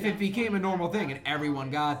would be if it became a normal thing and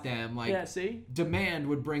everyone got them, like, yeah, see? demand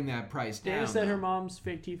would bring that price down. Dana said her though. mom's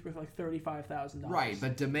fake teeth were like $35,000. Right,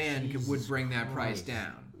 but demand would bring that price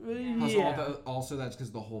down. Plus, Yeah. also that's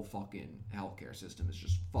because the whole fucking healthcare system is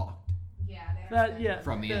just fucked Yeah,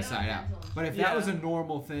 from the inside out. But if Yeah. that was a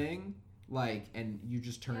normal thing, like, and you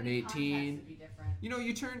just turned the context 18, would be different. you know,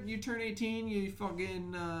 you turn 18, you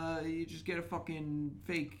fucking you just get a fucking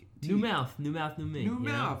fake teeth. New mouth, new me. New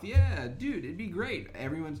mouth, yeah, dude, it'd be great.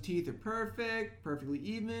 Everyone's teeth are perfect, perfectly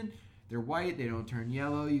even. They're white, they don't turn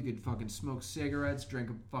yellow. You could fucking smoke cigarettes, drink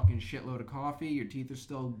a fucking shitload of coffee. Your teeth are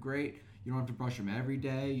still great. You don't have to brush them every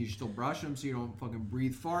day. You still brush them so you don't fucking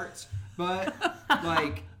breathe farts. But,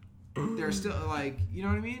 like, they're still, like, you know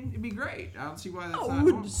what I mean? It'd be great. I don't see why that's Oh, not it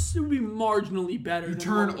would normal. be marginally better. You than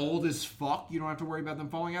turn what- old as fuck, you don't have to worry about them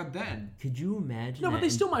falling out then. Could you imagine? No, but that they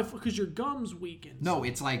in- still might, because your gums weaken. No,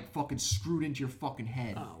 it's like fucking screwed into your fucking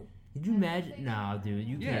head. Oh. Could you imagine? No, dude,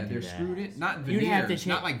 you Yeah, can't do they're that. screwed in. Not You'd have to veneers. cha-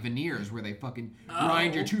 Not like veneers where they fucking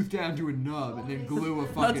grind your tooth down to a nub and then glue a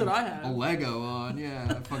fucking what I have. a Lego on. Yeah,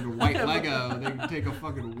 a fucking white Lego. They take a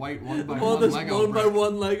fucking white one by All one this Lego. one by brick.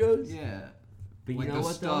 one Legos? Yeah. But you Like know those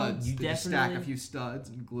what studs. though? You They just stack definitely. a few studs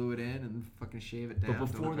and glue it in and fucking shave it down. But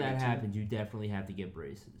to before look like that a tooth. happens, you definitely have to get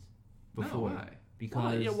braces. Before. why?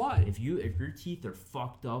 Because Yeah, why? if your teeth are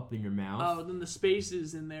fucked up in your mouth, Oh, then the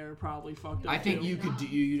spaces in there are probably fucked up. I think too. you could do.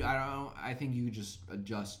 You, I don't know. I think you could just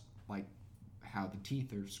adjust like how the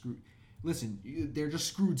teeth are screwed. Listen, they're just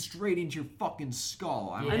screwed straight into your fucking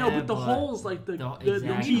skull. I know, but the but holes, like the You exactly.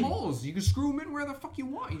 don't teeth. need holes. You can screw them in wherever the fuck you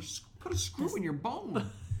want. You just put a screw in your bone.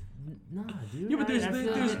 nah, dude. Yeah, but that's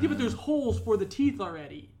there's holes for the teeth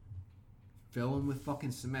already. Fill them with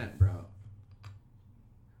fucking cement, bro.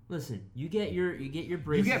 Listen, you get your You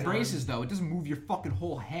braces. get on. braces though. It doesn't move your fucking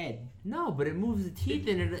whole head. No, but it moves the teeth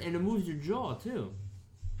and it moves your jaw too.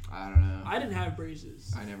 I don't know. I didn't have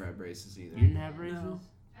braces. I never had braces either. You didn't have braces. No.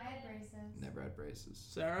 I had braces. Never had braces.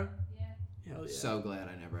 Sarah? Yeah. Hell yeah. So glad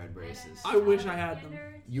I never had braces. I wish I had them.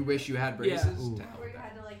 You wish you had Yeah. braces? Ooh. To hell Where with you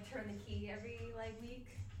had that. to like turn the key every like week.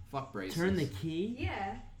 Fuck braces. Turn the key.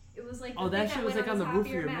 Yeah. It was like Oh, the that thing shit was went like on the top roof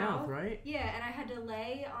of your mouth, right? Yeah, and I had to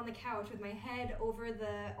lay on the couch with my head over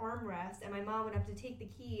the armrest, and my mom would have to take the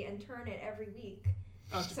key and turn it every week,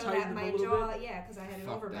 To so tighten that them my a little jaw, bit. yeah, because I had an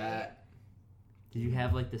Fuck overbite. that. Did you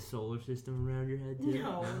have like the solar system around your head too?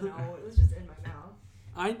 No, it was just in my mouth.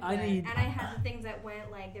 I need. And I had the things that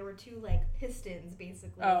went like there were 2 like pistons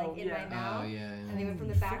basically Oh, like in yeah. my mouth. Oh yeah. And they went from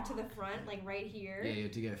the back to the front, like right here. Yeah, you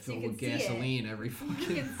have to get it So you filled with can see it. gasoline every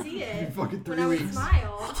fucking. You can see it fucking 3 when I would weeks.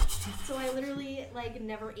 smile. So I literally like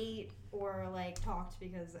never ate or like talked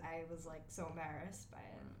because I was like so embarrassed by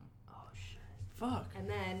it. Oh shit. Fuck. And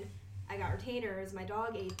then I got retainers. My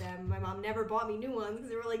dog ate them. My mom never bought me new ones because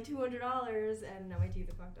they were like $200, and now my teeth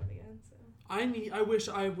are fucked up again. So. I wish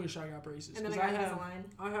I got braces. And then 'cause I got have Invisalign.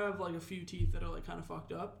 I have like a few teeth that are like kind of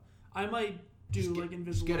fucked up. I might do Just like get, Invisalign.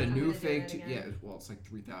 just get a I'm new gonna do fake it tooth. again. Yeah, well, it's like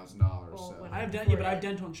 $3,000. Well, So when I have Afford but I have it.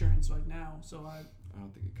 dental insurance like now, so I I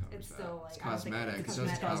don't think it covers It's that. still, like, it's I don't think cosmetic. it's It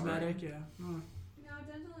doesn't cosmetic. cover it. cosmetic. Yeah. Mm. No,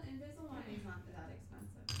 dental Invisalign is not that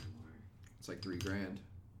expensive anymore. It's like $3,000.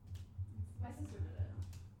 My sister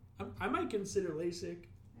did it. I might consider LASIK.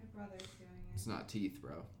 My brother's doing it. It's not teeth,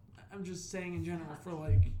 bro. I'm just saying in general for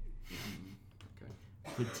like Okay.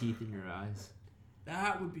 Put teeth in your eyes.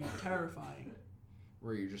 that would be terrifying.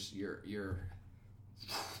 Where you're you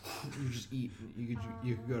just eat. You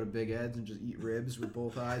could go to Big Ed's and just eat ribs with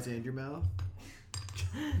both eyes and your mouth.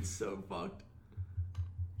 It's so fucked.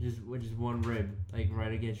 Just one rib, like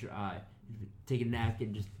right against your eye. Take a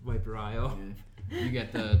napkin, just wipe your eye off. Yeah. You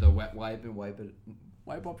get the wet wipe and wipe it.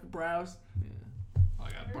 Wipe up your brows. Yeah. Oh,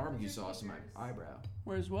 I got barbecue sauce in my eyebrow.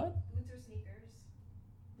 Where's what? Boots or sneakers?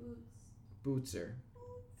 Boots. Bootser.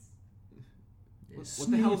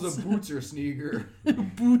 What the hell is a bootser sneaker?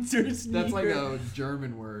 Bootser sneaker. That's like a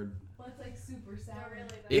German word. Well, it's like super sour.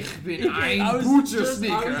 Really Ich bin ein I was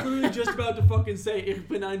Bootser-Sneaker. literally just about to fucking say Ich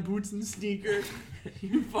bin ein Bootsen-Sneaker.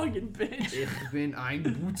 You fucking bitch. Ich bin ein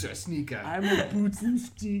Bootser-Sneaker. I'm a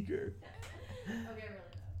Bootsen-Sneaker. Okay,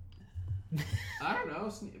 really. I don't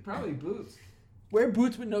know. Probably boots. Wear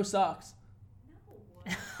boots with no socks.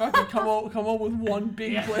 No. Fucking come on with one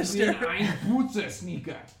big Ich bin blister. ein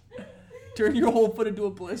Bootser-Sneaker. Turn your whole foot into a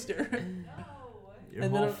blister. No. Your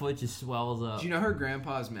And whole then- foot just swells up. Do you know her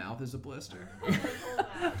grandpa's mouth is a blister?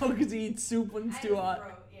 Oh, because he eats soup when it's too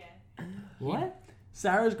hot. Yeah. What?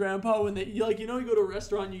 Sarah's grandpa, when you go to a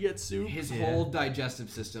restaurant and you get soup. His Yeah. whole digestive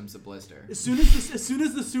system's a blister. As soon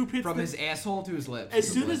as the soup hits From the, his asshole to his lips. as it's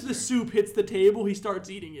a soon as the blister. soup hits the table, he starts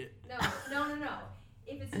eating it. No.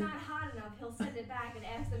 If it's not hot enough, he'll send it back and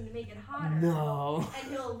ask them to make it hotter. No.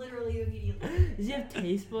 And he'll literally immediately. Does he have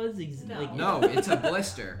taste buds? No. Like, No, it's a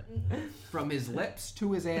blister. From his lips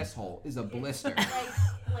to his asshole is a blister.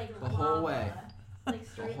 Like The whole lava. way. Like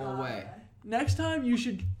straight whole lava. way. Next time you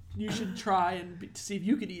should try and to see if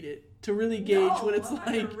you could eat it to really gauge what it's I'm not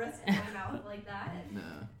like. gonna risk my mouth like that. No.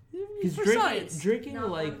 Because For science. drinking Not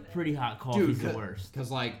like worth it. pretty hot coffee Dude, is the worst.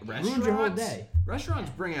 Because, like, Ruins your whole restaurants, day. restaurants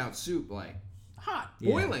bring out soup, like, Hot,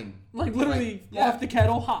 Yeah. boiling. like literally Like, yeah. off the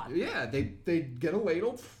kettle, hot. Yeah, they get a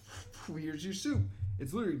ladle. Here's your soup.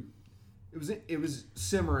 It's literally, it was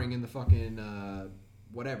simmering in the fucking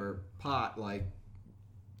whatever pot like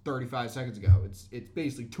 35 seconds ago. It's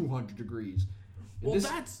basically 200 degrees. And Well,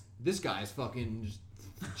 this guy's fucking just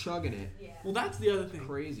chugging it. Yeah. well, that's the other thing.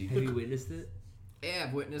 Crazy. Have you witnessed it? Yeah,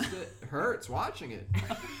 I've witnessed it. Hurts watching it.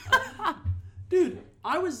 Dude,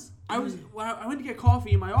 I went to get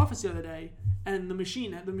coffee in my office the other day, and the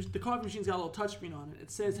machine, the coffee machine's got a little touchscreen on it. It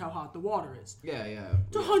says how hot the water is. Yeah.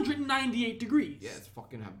 It's 198 degrees. Yeah, it's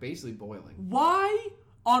fucking basically boiling. Why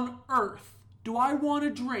on earth do I want a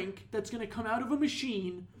drink that's going to come out of a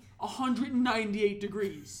machine 198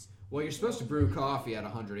 degrees? Well, you're supposed to brew coffee at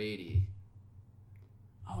 180.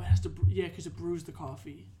 Oh, it has to, because it brews the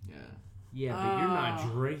coffee. Yeah. Yeah, but you're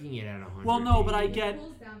not drinking it at 100. Well, no, but I It get,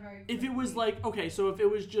 cools down very if it was quickly. like, okay, so if it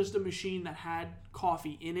was just a machine that had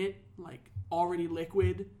coffee in it, like already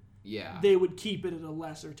liquid, Yeah. they would keep it at a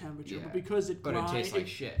lesser temperature. Yeah. But because it But grinds, it tastes like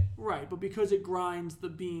shit. right, but because it grinds the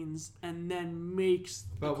beans and then makes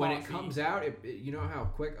the But when it coffee, comes out, you know how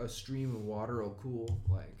quick a stream of water will cool?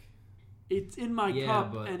 Like, it's in my Yeah,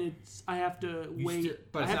 cup but and I have to wait.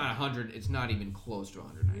 but I it's have- not 100. It's not even close to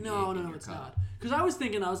 198. No, in your it's cup. not. Because I was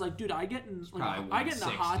thinking, I was like, dude, I get in probably I get in a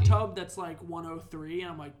hot 160. tub that's like 103,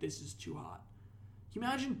 and I'm like, this is too hot. Can you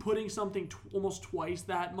imagine putting something almost twice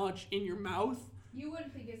that much in your mouth? You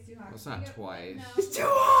wouldn't think it's too hot. Well, it's not You get- twice. No. It's too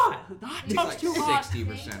hot. The hot It's tub's like too hot.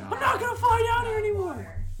 60% I'm hot. not gonna fly down here Hot anymore.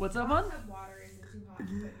 water. What's up, Hot hon? tub water isn't too hot to put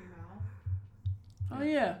in your mouth. Oh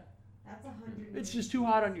yeah, That's 100. it's just too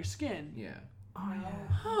hot on your skin. Yeah. Oh, yeah.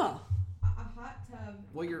 Huh? A hot tub.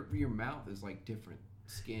 Well, your mouth is like different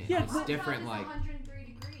skin. Yeah, it's but- different. Is Like 103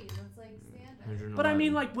 degrees. That's like standard. But I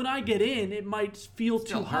mean, like when I get in, it might feel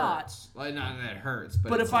still too hot. hurts. Like not that it hurts, but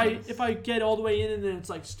But it's if I get all the way in and then it's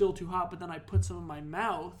like still too hot, but then I put some in my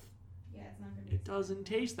mouth, Yeah, it's not gonna be. it doesn't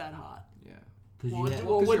taste that hot. yeah. Because Well, you it- have,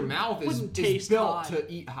 well, Because your wouldn't- mouth is wouldn't taste built hot.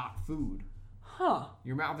 to eat hot food. Huh?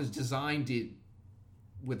 Your mouth is designed to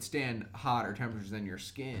withstand hotter temperatures than your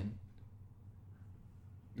skin.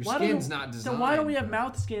 Your Why don't- skin's not designed. Then why don't we have for-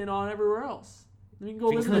 mouth skin on everywhere else? You can go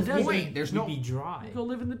live in the because desert. Wait, there's no- you'd be dry. Go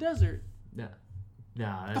live in the desert. No,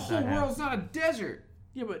 no, The that's whole not world's not a desert.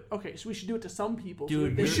 Yeah, but okay, so we should do it to some people.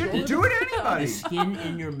 Dude, so they we can shouldn't go do live- it to anybody. The skin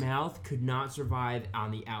in your mouth could not survive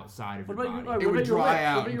on the outside of What your about you- body. It What would about your dry legs? What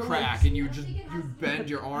out about and your crack, legs? and you I just think it has you to be- bend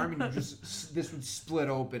your arm, and you just this would split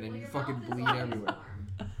open, and Well, you your fucking mouth is bleed always everywhere.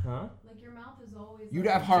 warm. Huh? Like your mouth is always. You'd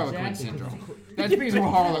like- have Harlequin Exactly. syndrome. That's because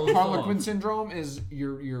what Harlequin syndrome is.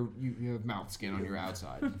 You have mouth skin on your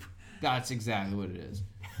outside. That's exactly what it is,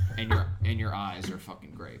 and your eyes are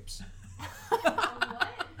fucking grapes.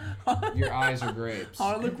 What? Your eyes are grapes.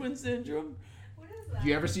 Harlequin syndrome. What is that? Do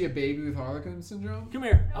you ever see a baby with Harlequin syndrome? Come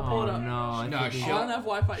here. I'll pull Oh it up. no! I No, think she'll- I don't have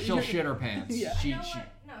Wi-Fi. She'll You're- shit her pants. Yeah. I She, know she, what?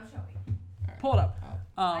 No, show me. Pull it up.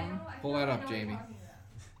 I know. I pull feel that like up, I know what Jamie. you're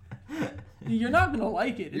talking about. You're not gonna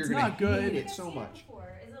like it. You're It's gonna not good. hate it I've so seen much. before.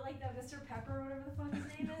 Is it like that Mr. Pepper or whatever the fuck his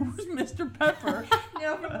name Who's is? Mr. Pepper? You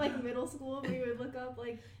know, from like middle school, we would look up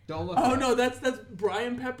like. Don't look. Oh at no, that's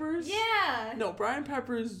Brian Peppers. Yeah. No, Brian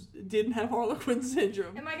Peppers didn't have Harlequin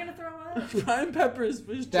syndrome. Am I gonna throw up? Brian Peppers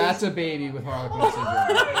was just. That's a baby with Harlequin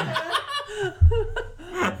syndrome.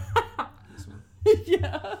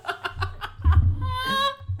 Yeah.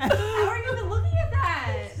 How are you even looking at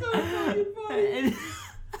that? So fucking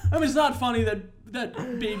mean, it's not funny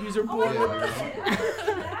that babies are born. Oh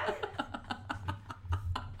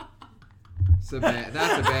with That's a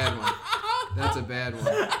bad one. That's a bad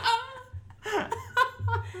one.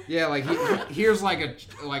 Yeah, like here's like a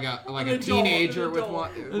teenager with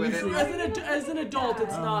one. With it. As an adult,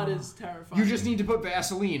 it's not as terrifying. You just need to put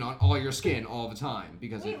Vaseline on all your skin all the time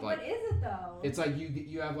because Wait, it's like what is it though? it's like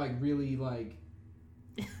you have like really like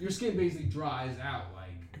your skin basically dries out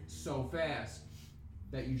like so fast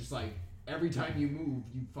that you just like every time you move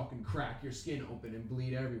you fucking crack your skin open and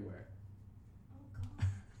bleed everywhere. Oh god.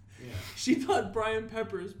 Yeah. She thought Brian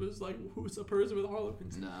Peppers was like who's a person with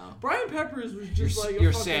Harlequins. No. Brian Peppers was just like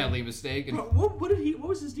You're a fucking, sadly mistaken. What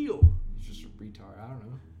was his deal? He's just a retard. I don't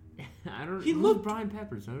know. I don't. He Who's looked- Brian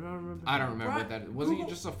Peppers. I don't remember. I don't remember Brian- what that is. Wasn't he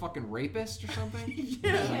Google- just a fucking rapist or something?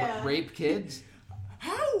 Yeah. Rape kids?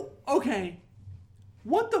 How? Okay.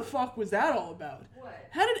 What the fuck was that all about? What?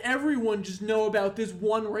 How did everyone just know about this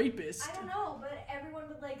one rapist? I don't know, but everyone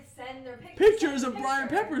would like send their Pictures of picture. Brian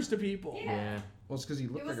Peppers to people. Yeah. Yeah. Well, it's because he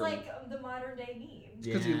It looked was like like the modern day meme.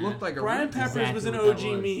 because he looked like a Brian rapist. Peppers was an what that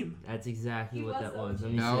OG was. meme. That's exactly He what was that the was. OG.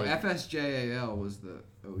 Let me No, see. FSJAL was the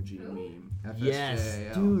OG Who? meme. FSJAL.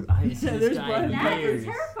 Yes, dude. I haven't seen Yeah, this there's guy Brian in That years. is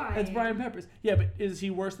terrifying. That's Brian Peppers. Yeah, but is he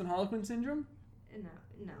worse than Harlequin syndrome?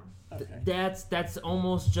 No. Okay. That's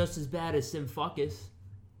almost just as bad as Sim Fuckus.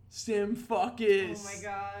 Sim Fuckus. Oh my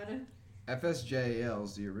god. FSJAL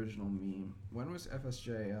is the original meme. When was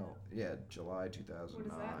FSJAL? Yeah, July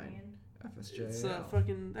 2009. What does that mean? FSJAL. It's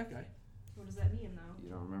fucking that guy. What does that mean though? You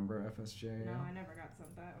don't remember FSJAL? No, I never got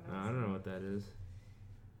sent that. When I don't know what that is.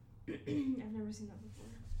 I've never seen that before.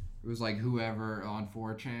 It was like whoever on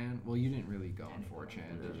 4chan. Well, you didn't really go on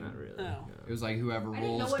 4chan, did you? Not really. No. It was like whoever I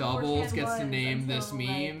didn't know rolls what doubles 4chan gets to was name this until,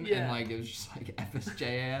 meme, Yeah. and like it was just like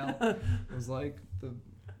FSJL. It was like the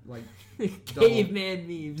like Caveman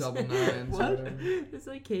memes. Double nines What? or whatever. It's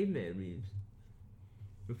like caveman memes.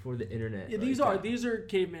 Before the internet. Yeah, like, these are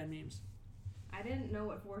caveman memes. I didn't know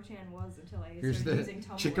what 4chan was until I Here's started the using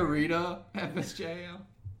Tumblr. Chikorita FSJL.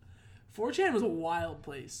 4chan was a wild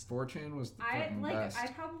place. 4chan was the I fucking like. best. I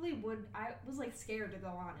probably would. I was like scared to go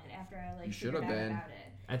on it after I like You should figured have out been. about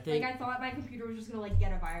it. I think. Like I thought my computer was just gonna like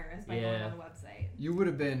get a virus by going Yeah. on the website. You would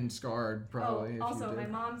have been scarred probably. if Also, you my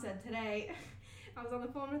did. mom said today, I was on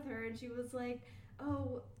the phone with her and she was like,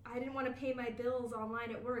 "Oh, I didn't want to pay my bills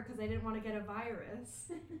online at work because I didn't want to get a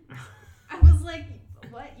virus." I was like,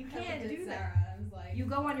 "What? You can't do that. Sarah. I was like, You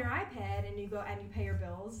go on your iPad and you go and you pay your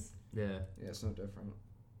bills. Yeah. Yeah, it's no different.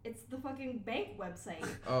 It's the fucking bank website."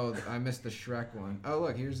 Oh, I missed the Shrek one. Oh,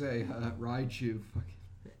 look, here's a Raichu.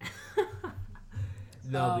 Fucking.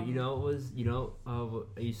 No, but you know it was, what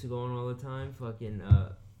I used to go on all the time? Fucking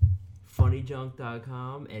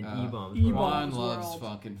funnyjunk.com and E-bombs. e-bombs. Quan E-bombs loves world.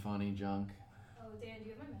 fucking funny junk. Oh, Dan, do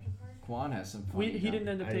you have my Metro card? Quan has some funny He junk. didn't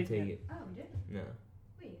end up I didn't taking take it. it. Oh, you did? No.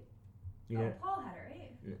 Wait. You Oh, know, Paul had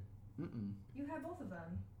it, right? Mm-mm. You had both of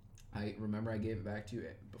them. I remember I gave it back to you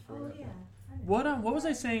before Oh that. yeah. I did. What was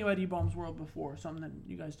I saying about E-Bombs World before? Something that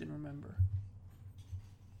you guys didn't remember.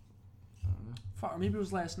 I don't know. Or maybe it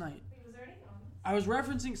was last night. Wait, was there anything on this? I was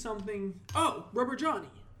referencing something. Oh, Rubber Johnny.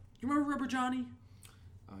 You remember Rubber Johnny?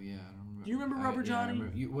 Oh yeah, I don't remember. Do you remember Rubber Yeah, I Johnny?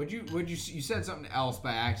 remember. You said something else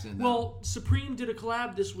by accident. though. Well, Supreme did a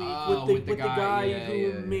collab this week Oh, with the with the guy, guy, yeah, who yeah,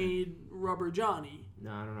 yeah. made Rubber Johnny.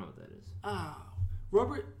 no, I don't know what that is. Ah,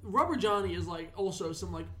 Rubber Johnny is like also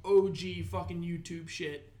some like OG fucking YouTube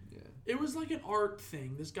shit. Yeah. It was like an art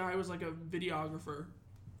thing. This guy was like a videographer,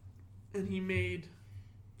 and he made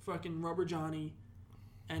fucking Rubber Johnny,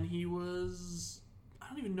 and he was, I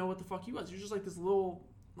don't even know what the fuck he was. He was just like this little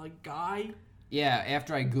like guy. yeah,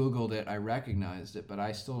 after I googled it, I recognized it, but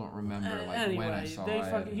I still don't remember like Anyway, when I saw they it.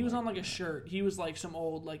 fucking, he was on like a shirt. He was like some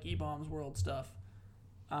old like E-Bombs World stuff.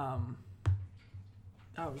 That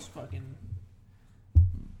was fucking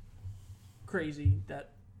crazy.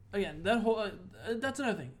 That again, that whole that's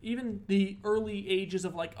another thing. Even the early ages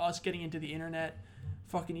of like us getting into the internet,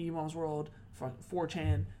 fucking E-Bombs World, fucking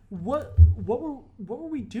 4chan. What were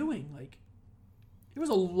we doing? Like, it was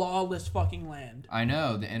a lawless fucking land. I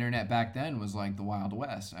know the internet back then was like the Wild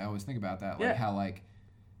West. I always think about that, like Yeah. how like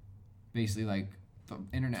basically like the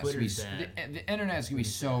internet's gonna be Twitter's bad. the internet's gonna be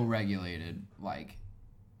so regulated. Like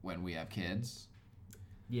when we have kids,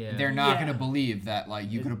 Yeah. they're not Yeah. gonna believe that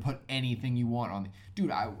like you could have put anything you want on.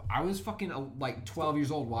 Dude, I was fucking like 12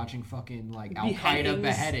 years old watching fucking like Al Qaeda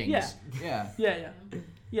beheadings. Yeah. Yeah.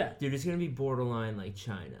 Yeah. Dude, it's gonna be borderline like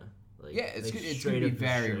China. Like, Yeah, it's like gonna straight be up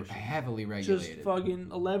very restriction. heavily Just regulated. fucking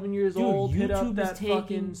 11 years Dude, old, hit up YouTube is that taking-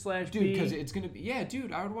 fucking slash Dude, B. because it's gonna be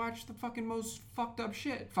dude. I would watch the fucking most fucked up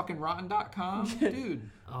shit. Fucking Rotten.com, dude.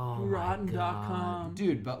 Oh, Rotten.com.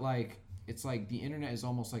 Dude, but like it's like the internet is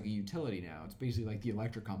almost like a utility now. It's basically like the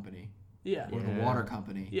electric company Yeah. or the water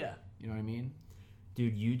company. Yeah. You know what I mean?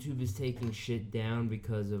 Dude, YouTube is taking shit down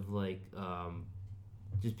because of like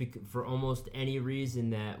for almost any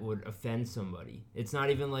reason that would offend somebody. It's not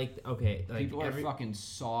even like okay, like People are fucking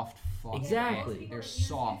soft fucks. Exactly. Most people They're that use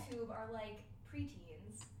soft. YouTube are like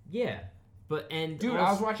preteens. Yeah. Dude,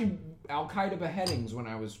 I was watching Al Qaeda beheadings when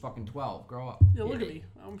I was fucking 12. Grow up. Yeah, look at me.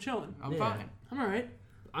 I'm chilling. I'm fine. I'm alright.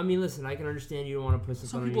 I mean, listen, I can understand you don't want to put something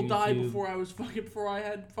Some on people YouTube. died before I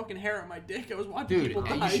had fucking hair on my dick. I was watching Dude, people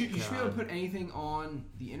you die. should be able to put anything on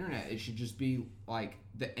the internet. It should just be like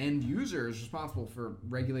the end user is responsible for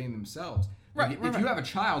regulating themselves. Right, If you have a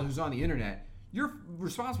child who's on the internet, you're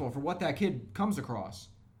responsible for what that kid comes across.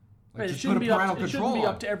 Like, Right, just put a parental control. It shouldn't be on.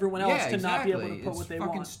 up to everyone else to not be able to put It's what they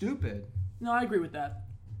fucking want. stupid. No, I agree with that.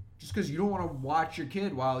 Just because you don't want to watch your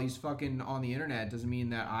kid while he's fucking on the internet doesn't mean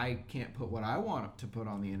that I can't put what I want to put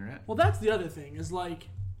on the internet. Well, that's the other thing is like,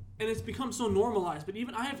 and it's become so normalized. But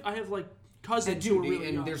even I have like cousins who are really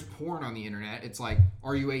and young. there's porn on the internet. It's like,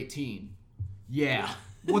 are you 18? Yeah.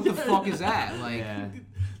 What the fuck is that? Like,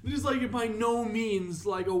 There's like by no means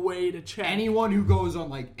like a way to check. anyone who goes on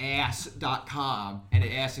like ass.com and it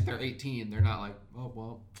asks if they're 18, they're not like, oh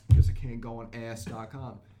well, guess I can't go on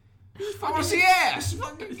ass.com. I want to see ass.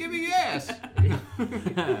 Fucking give me ass.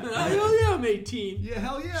 Hell yeah, I'm 18. Yeah,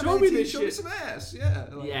 hell yeah. Show I'm me 18. this Show me shit. some ass. Yeah.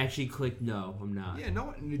 Like, You actually click no, I'm not. Yeah.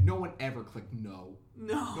 No one ever clicked no.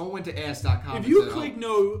 No. No one went to ass.com. If and you said, click oh.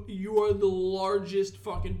 no, you are the largest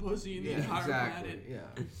fucking pussy in the Yeah, entire exactly. planet.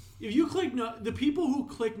 Yeah. If you click no, the people who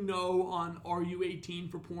click no on "Are you 18"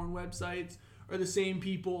 for porn websites are the same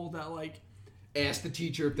people that like Ask the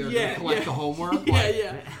teacher if they're gonna collect the homework. Yeah, Like,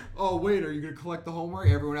 yeah. oh wait, are you gonna collect the homework?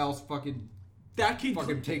 Everyone else fucking That kid,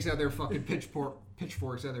 takes out their fucking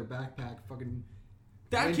pitchforks out of their backpack. Fucking.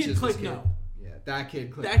 that lynches kid this clicked kid. no. Yeah, that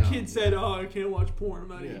kid clicked That no. kid said, "Oh, I can't watch porn. I'm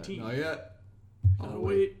not Yeah, 18." not yet. Gotta I'll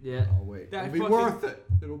wait. Yeah. I'll wait. That It'll be fucking- worth it.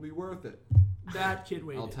 It'll be worth it. That kid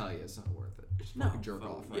waited. I'll tell you, it's not worth it. Just No, fucking jerk fuck,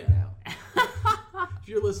 off right yeah. now. If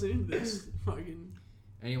you're listening to this, fucking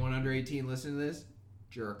Anyone under 18 listening to this,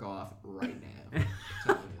 jerk off right now. I'm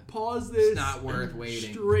telling you. pause this. It's not worth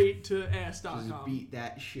waiting. Straight to Just ass.com. beat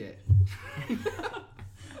that shit.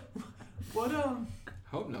 What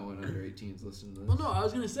Hope no one under 18 is listening to this. Well, no, I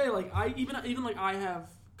was gonna say like I even like I have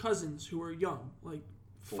cousins who are young, like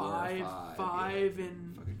 4 or 5, five, yeah.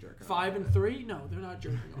 and Fucking jerk off. 5 and 3. No, they're not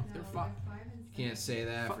jerking off. They're No, 5. they're 5 and 7. Can't say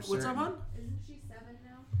that for What's certain. up, hon? Isn't she 7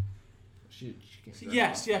 now? She can't jerk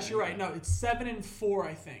Yes, off you're right. anyway. No, it's 7 and 4,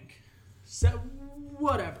 I think.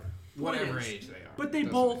 Whatever. What Whatever it is. age they are. But they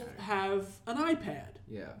Doesn't both matter. have an iPad,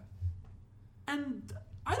 Yeah. and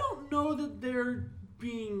I don't know that they're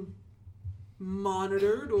being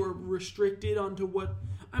monitored or restricted onto what.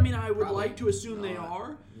 I mean, I would Probably like to assume they not.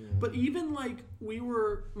 are, Yeah. but even like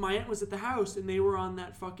my aunt was at the house and they were on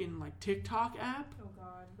that fucking like TikTok app. Oh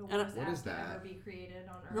god, the And worst what app is to that? ever be created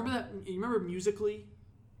on Earth. Remember that? You remember Musical.ly?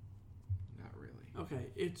 Not really. Okay,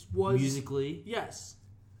 it was Musically. Yes.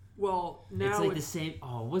 Well, now It's like the same.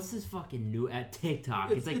 Oh, what's this fucking new at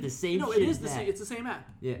TikTok? It's like the same No, shit. it is as the that. same. It's the same app.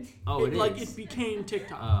 Yeah. Oh, it is. Like it became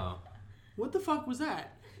TikTok. Oh. What the fuck was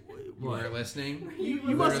that? You were listening? You must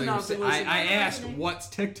have Literally not was- been listening. I asked, what's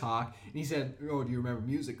TikTok? And he said, oh, do you remember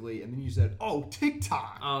Musically? And then you said, oh,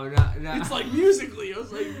 TikTok. Oh no. It's like Musically. I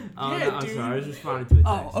was like, Oh yeah, no, I'm dude. sorry. I was responding to a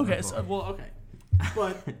text. Oh, okay. My So, fault. well, okay.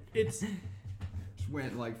 But it's Just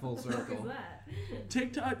went like full What is circle. that?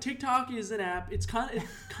 TikTok. TikTok is an app. It's kind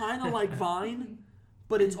of like Vine,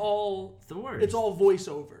 but it's all It's the worst. it's all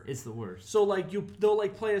voiceover. It's the worst. So like they'll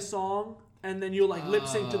like play a song and then you'll like lip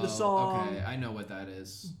sync to the song. Okay, I know what that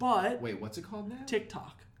is. But Wait, what's it called now?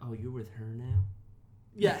 TikTok. Oh, you're with her now?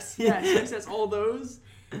 Yes. That's all those.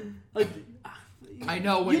 Like I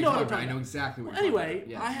know what You you're know what talking I'm about. talking I know about. exactly what Well, you're anyway,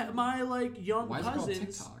 talking about. I have my like young Why is it called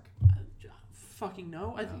cousins. TikTok? Fucking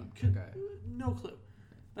no, I think okay. no clue.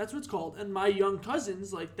 That's what it's called. And my young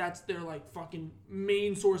cousins, like that's their like fucking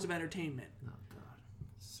main source of entertainment. Oh God.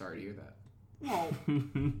 Sorry to hear that. Well,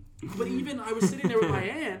 but even I was sitting there with my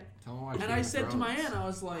aunt, Tell me why and I said to my aunt, I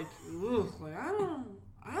was like, ugh, like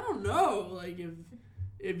I don't know, like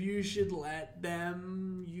if you should let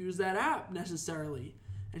them use that app necessarily.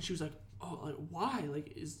 And she was like, oh, like why?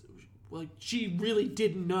 Like she really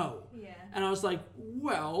didn't know. Yeah. And I was like,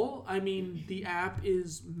 well, I mean, the app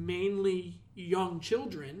is mainly young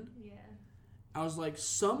children. Yeah. I was like,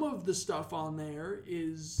 some of the stuff on there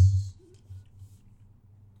is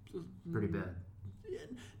Pretty bad.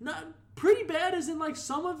 not pretty bad, as in like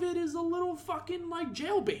some of it is a little fucking like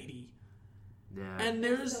jailbaity. Yeah. And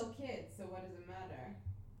They're there's still kids, so what does it matter?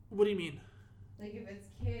 what do you mean? Like if it's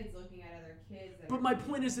kids looking at other kids, then But my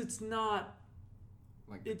point is, it's not.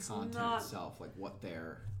 Like the It's content not- itself, like what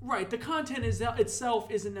they're... Right, the content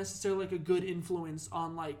itself isn't necessarily like a good influence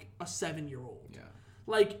on like a 7-year-old. Yeah.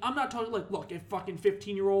 Like, I'm not talking like, look, if fucking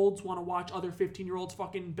 15-year-olds want to watch other 15-year-olds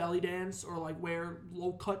fucking belly dance or like wear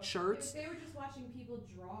low-cut shirts. If they were just watching people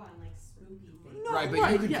draw and like spooky things. No, Right,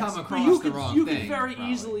 but you could come but across you the could, wrong you thing, could very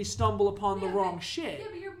probably. easily stumble upon the Yeah, wrong but- shit. Yeah,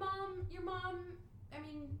 but your mom, I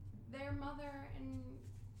mean, their mother and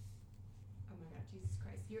oh my god, Jesus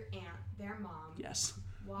Christ, your aunt, their mom, Yes.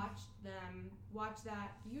 watch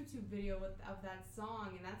that YouTube video of that song,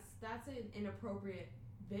 and that's an inappropriate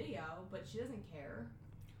video, but she doesn't care.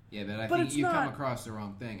 Yeah, but I But think it's you not- come across the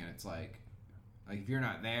wrong thing, and it's like if you're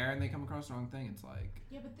not there and they come across the wrong thing, it's like...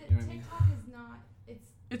 Yeah, but You know what I mean? TikTok is not.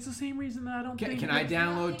 It's the same reason that I don't think... Can I it's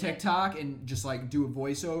download nothing- TikTok and just like do a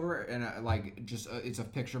voiceover and like just it's a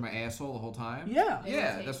picture of my asshole the whole time? Yeah. They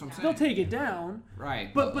Yeah, will that's what I'm take saying. They'll take it down.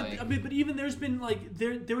 Right. But like, I mean, but even there's been like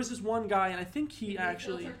there was this one guy, and I think he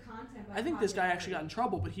actually... I think this guy actually got in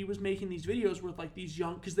trouble, but he was making these videos with like these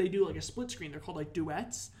young, because they do like a split screen. They're called like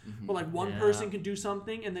duets, where like one Yeah. person can do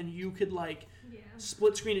something, and then you could like Yeah.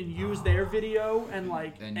 split screen and use their video and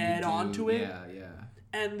like and you add do- on to it. Yeah, yeah.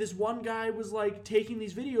 And this one guy was like taking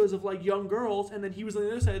these videos of like young girls, and then he was on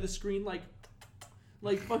the other side of the screen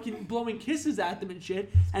like fucking blowing kisses at them and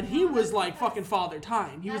shit. And he was like fucking Father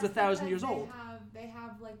Time. He was 1,000 years old. They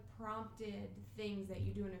have like prompted things that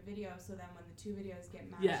you do in a video, so then when the two videos get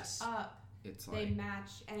matched Yes. up, It's they like match,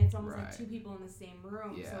 and it's almost like Right. two people in the same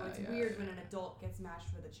room. So Yeah, it's yeah, weird yeah. when an adult gets matched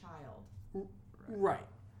with a child. Right.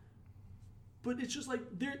 But it's just like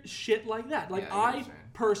there's shit like that. Like Yeah, I get what I you're saying.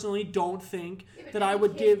 personally don't think Yeah, but that I any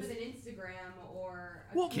would kid give. with an Instagram or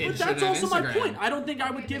a Well, Kid but should that's have also my Instagram. point. I don't think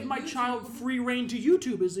I would Okay, give but my child YouTube- free reign to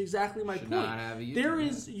YouTube. Is exactly my Should point. not have a YouTube, There yeah.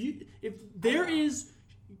 is if there is,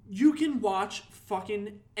 you can watch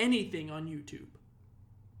fucking anything on YouTube.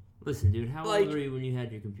 Listen, dude, how Like- old were you when you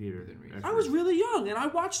had your computer? Within reason. Or I was really young and I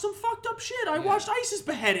watched some fucked up shit. I Yeah. watched ISIS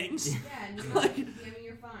beheadings. yeah, and you're, Like- I mean,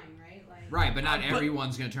 you're fine, right? Like right, but not But-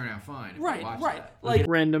 everyone's gonna turn out fine. If you Right, watch right. that. Like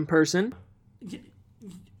random person.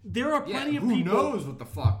 There are Yeah, plenty of who people. knows what the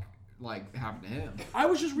fuck like happened to him? I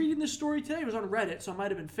was just reading this story today. It was on Reddit, so it might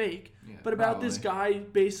have been fake. Yeah, but about this probably. guy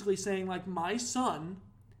basically saying like my son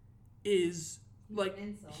is like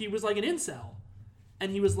an incel. he was like an incel,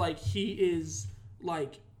 and he was like he is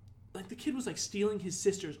like the kid was like stealing his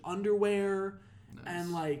sister's underwear Nice.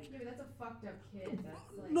 and like yeah, but that's a fucked up kid. That's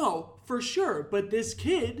like no for sure. But this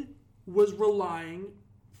kid was relying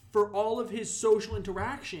for all of his social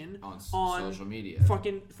interaction On on social media.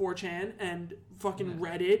 fucking 4chan and fucking Yeah.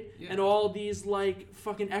 Reddit Yeah. and all these like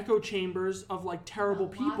fucking echo chambers of like terrible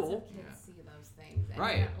lots people. of kids Yeah. see those things. And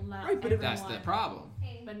Right. not Right, but if That's the everyone- problem.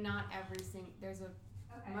 But not every single. There's a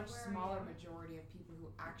Okay, much where are smaller you? majority of people who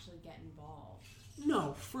actually get involved.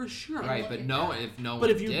 No, for sure. Right, look but at no, that. if no But one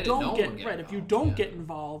if you did it, don't no get one would right, if you involved. don't Yeah. get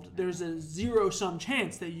involved, there's a zero-sum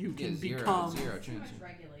chance that you can Yeah, become. zero Too chance. much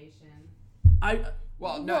regulation. I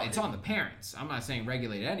Well, no, it's on the parents. I'm not saying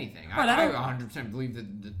regulate anything. Right, I I don't- 100% believe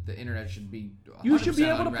that the internet should be 100% you should be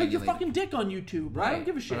able to put your unregulated. fucking dick on YouTube. Right, I don't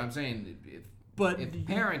give a shit. But I'm saying But if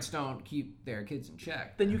parents don't keep their kids in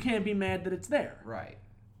check, then you can't be mad that it's there. right.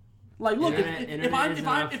 Like, look, Internet- if internet I'm is if an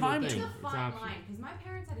I'm optional I'm It's thing. a It's fine optional. line because my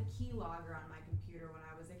parents had a keylogger on my computer when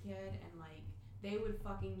I was a kid, and like they would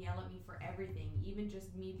fucking yell at me for everything. Even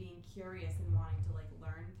just me being curious and wanting to like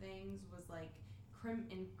learn things was like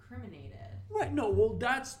incriminated. right. No, well,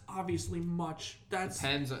 that's obviously much. That's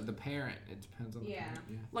Depends on the parent. It depends on the Yeah. parent.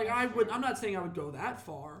 Yeah. like I would. I'm not saying I would go that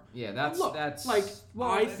far. Yeah, that's Look, that's like, well,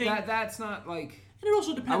 I think- that's not like And it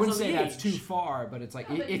also depends I wouldn't on say the that's age, too far, but it's like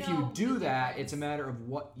No, but if no, you do the that, difference- it's a matter of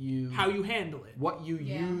what you how you handle it. what you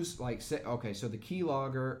Yeah. use. Like say, okay, so the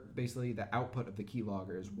keylogger, basically the output of the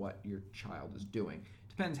keylogger is what your child is doing.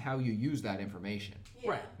 Depends how you use that information.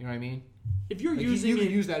 Right. You know what I mean? If you're Like, using you it,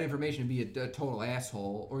 could use that information to be a total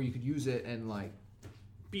asshole, or you could use it and like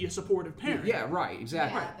be a supportive parent. yeah, right,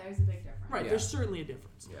 exactly. Yeah, there's a big difference. Right, Yeah. there's certainly a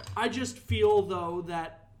difference. Yeah. I just feel though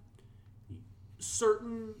that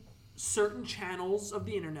certain channels of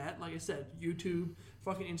the internet, like I said, YouTube,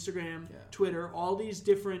 fucking Instagram, Yeah. Twitter, all these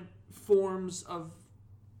different forms of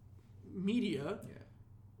media, Yeah.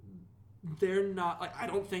 they're not like I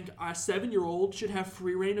don't think a 7-year-old should have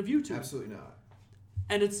free reign of YouTube. Absolutely not.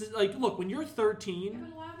 And it's like, look, when you're 13, Yeah,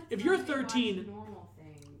 but a lot of the if you're time they watch 13, normal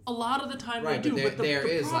things. a lot of the time Right, they do, but but the there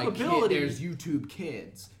is like probability there's YouTube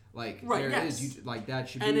Kids. Like Right, there yes. is like that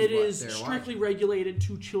should be And it what is they're strictly watching. regulated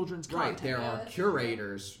to children's Right, content. there Yeah, are that's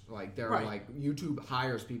curators. Like there Right. are like YouTube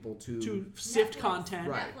hires people To sift content.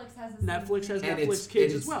 Right. Netflix has the Netflix has and Netflix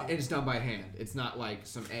Kids as well. It's done by hand. It's not like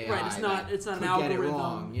some AI. Right, it's not that an could algorithm. Get it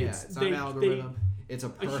wrong. Yeah, It's- it's not an they- algorithm. It's a A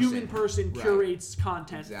person. human person Right. curates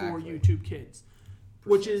content for Exactly. YouTube Kids,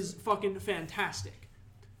 which is Precisely. fucking fantastic.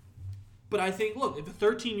 But I think, look, if a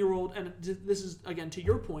 13-year-old, and this is, again, to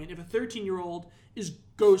your point, if a 13-year-old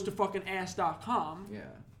goes to fucking ass.com, Yeah.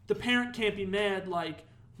 the parent can't be mad, like,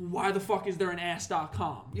 why the fuck is there an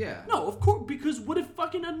ass.com? Yeah. No, of course, because what if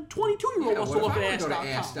fucking a 22-year-old Yeah, wants what to if look I at wanna go to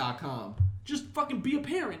ass.com? ass.com? Just fucking be a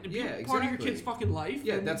parent and be Yeah, part of your exactly. kid's fucking life.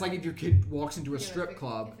 Yeah, and- that's like if your kid walks into a Yeah, strip if a-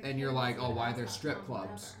 club if a and kid you're like, goes to oh, why are there ass.com, strip clubs?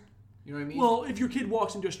 whatever. You know what I mean? Well, if your kid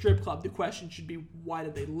walks into a strip club, the question should be, why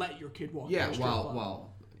did they let your kid walk into yeah, a strip club? well.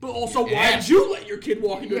 But also, Yeah. why did you let your kid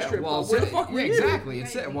walk into a Yeah, strip well, club? Where the fuck were you? exactly. It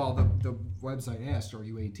Right. said, well, the website asked, are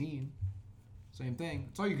you 18? Same thing.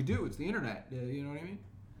 It's all you could do. It's the internet. You know what I mean?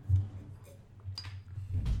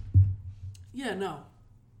 Yeah, no.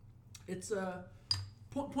 It's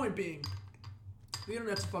point being, the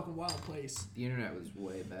internet's a fucking wild place. The internet was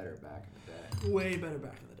way better back in the day. Way better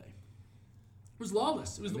back in the day. It was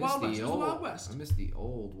lawless. It was I the miss Wild West. It was the Wild I West. miss the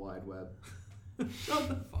old wide web. Shut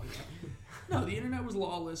the fuck up. No, the internet was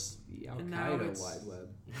lawless. The And now Al-Qaeda it's- wide web.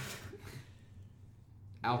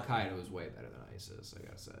 Al-Qaeda was way better than ISIS, I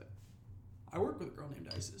gotta say. I work with a girl named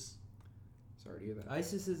Isis. Sorry to hear that.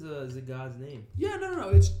 ISIS is a god's name. Yeah, no.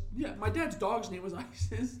 It's my dad's dog's name was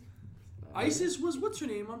Isis. Isis was what's her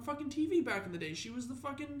name on fucking TV back in the day. She was the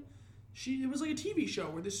fucking. It was like a TV show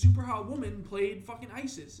where this super hot woman played fucking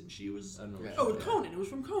Isis, and she was. I don't know. Yeah. Oh, Conan. It was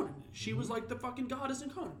from Conan. She was like the fucking goddess in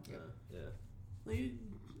Conan. Yeah. Like,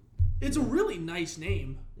 it's a really nice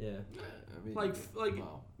name. Yeah. I mean, Like,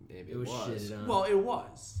 well, maybe It was shitted on. well, it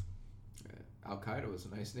was. Al-Qaeda was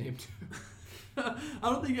a nice name too. I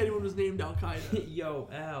don't think anyone was named Al Qaeda. Yo,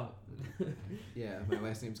 Al. Yeah, my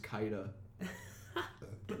last name's Qaeda.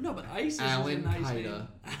 But no, but ISIS Alan is a nice Qaeda. name.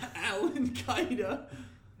 Alan Qaeda.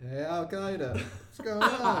 Hey, Al-Qaeda. What's going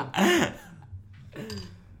on?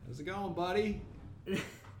 How's it going, buddy?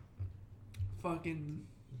 Fucking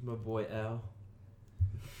My boy Al.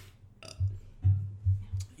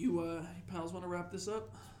 you pals want to wrap this up?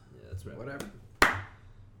 Yeah, that's right. Whatever.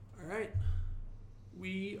 All right.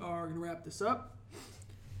 We are gonna wrap this up.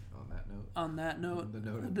 On that note. On that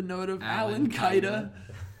note, The note of Alan Alan Qaeda.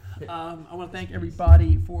 I want to thank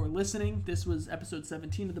everybody for listening. This was episode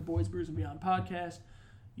 17 of the Boys, Brews, and Beyond podcast.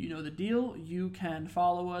 You know the deal. You can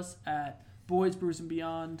follow us at Boys, Brews, and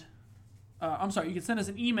Beyond. You can send us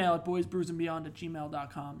an email at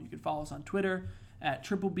boysbrewsandbeyond@gmail.com. You can follow us on Twitter at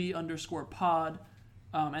 @BB_pod.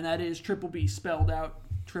 And that is triple spelled out,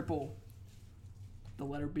 triple, the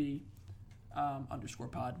letter B,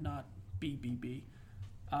 _pod, not BBB.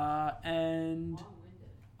 And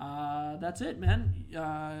that's it, man.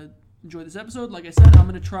 Enjoy this episode. Like I said, I'm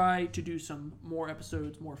going to try to do some more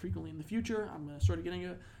episodes more frequently in the future. I'm going to start getting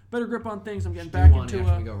a better grip on things. I'm getting back into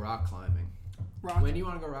after we go rock climbing. rock. When do you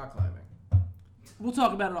want to go rock climbing? We'll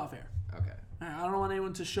talk about it off air. Okay. I don't want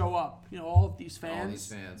anyone to show up. You know, all of these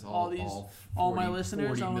fans. All these fans. All my 40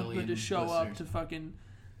 listeners. I don't want them million to show up listeners. to fucking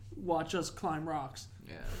watch us climb rocks.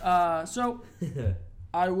 Yeah. So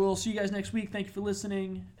I will see you guys next week. Thank you for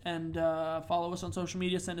listening, and follow us on social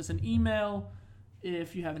media. Send us an email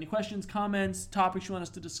if you have any questions, comments, topics you want us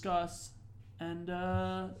to discuss. And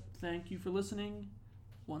thank you for listening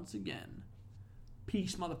once again.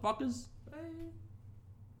 Peace, motherfuckers.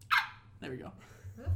 There we go.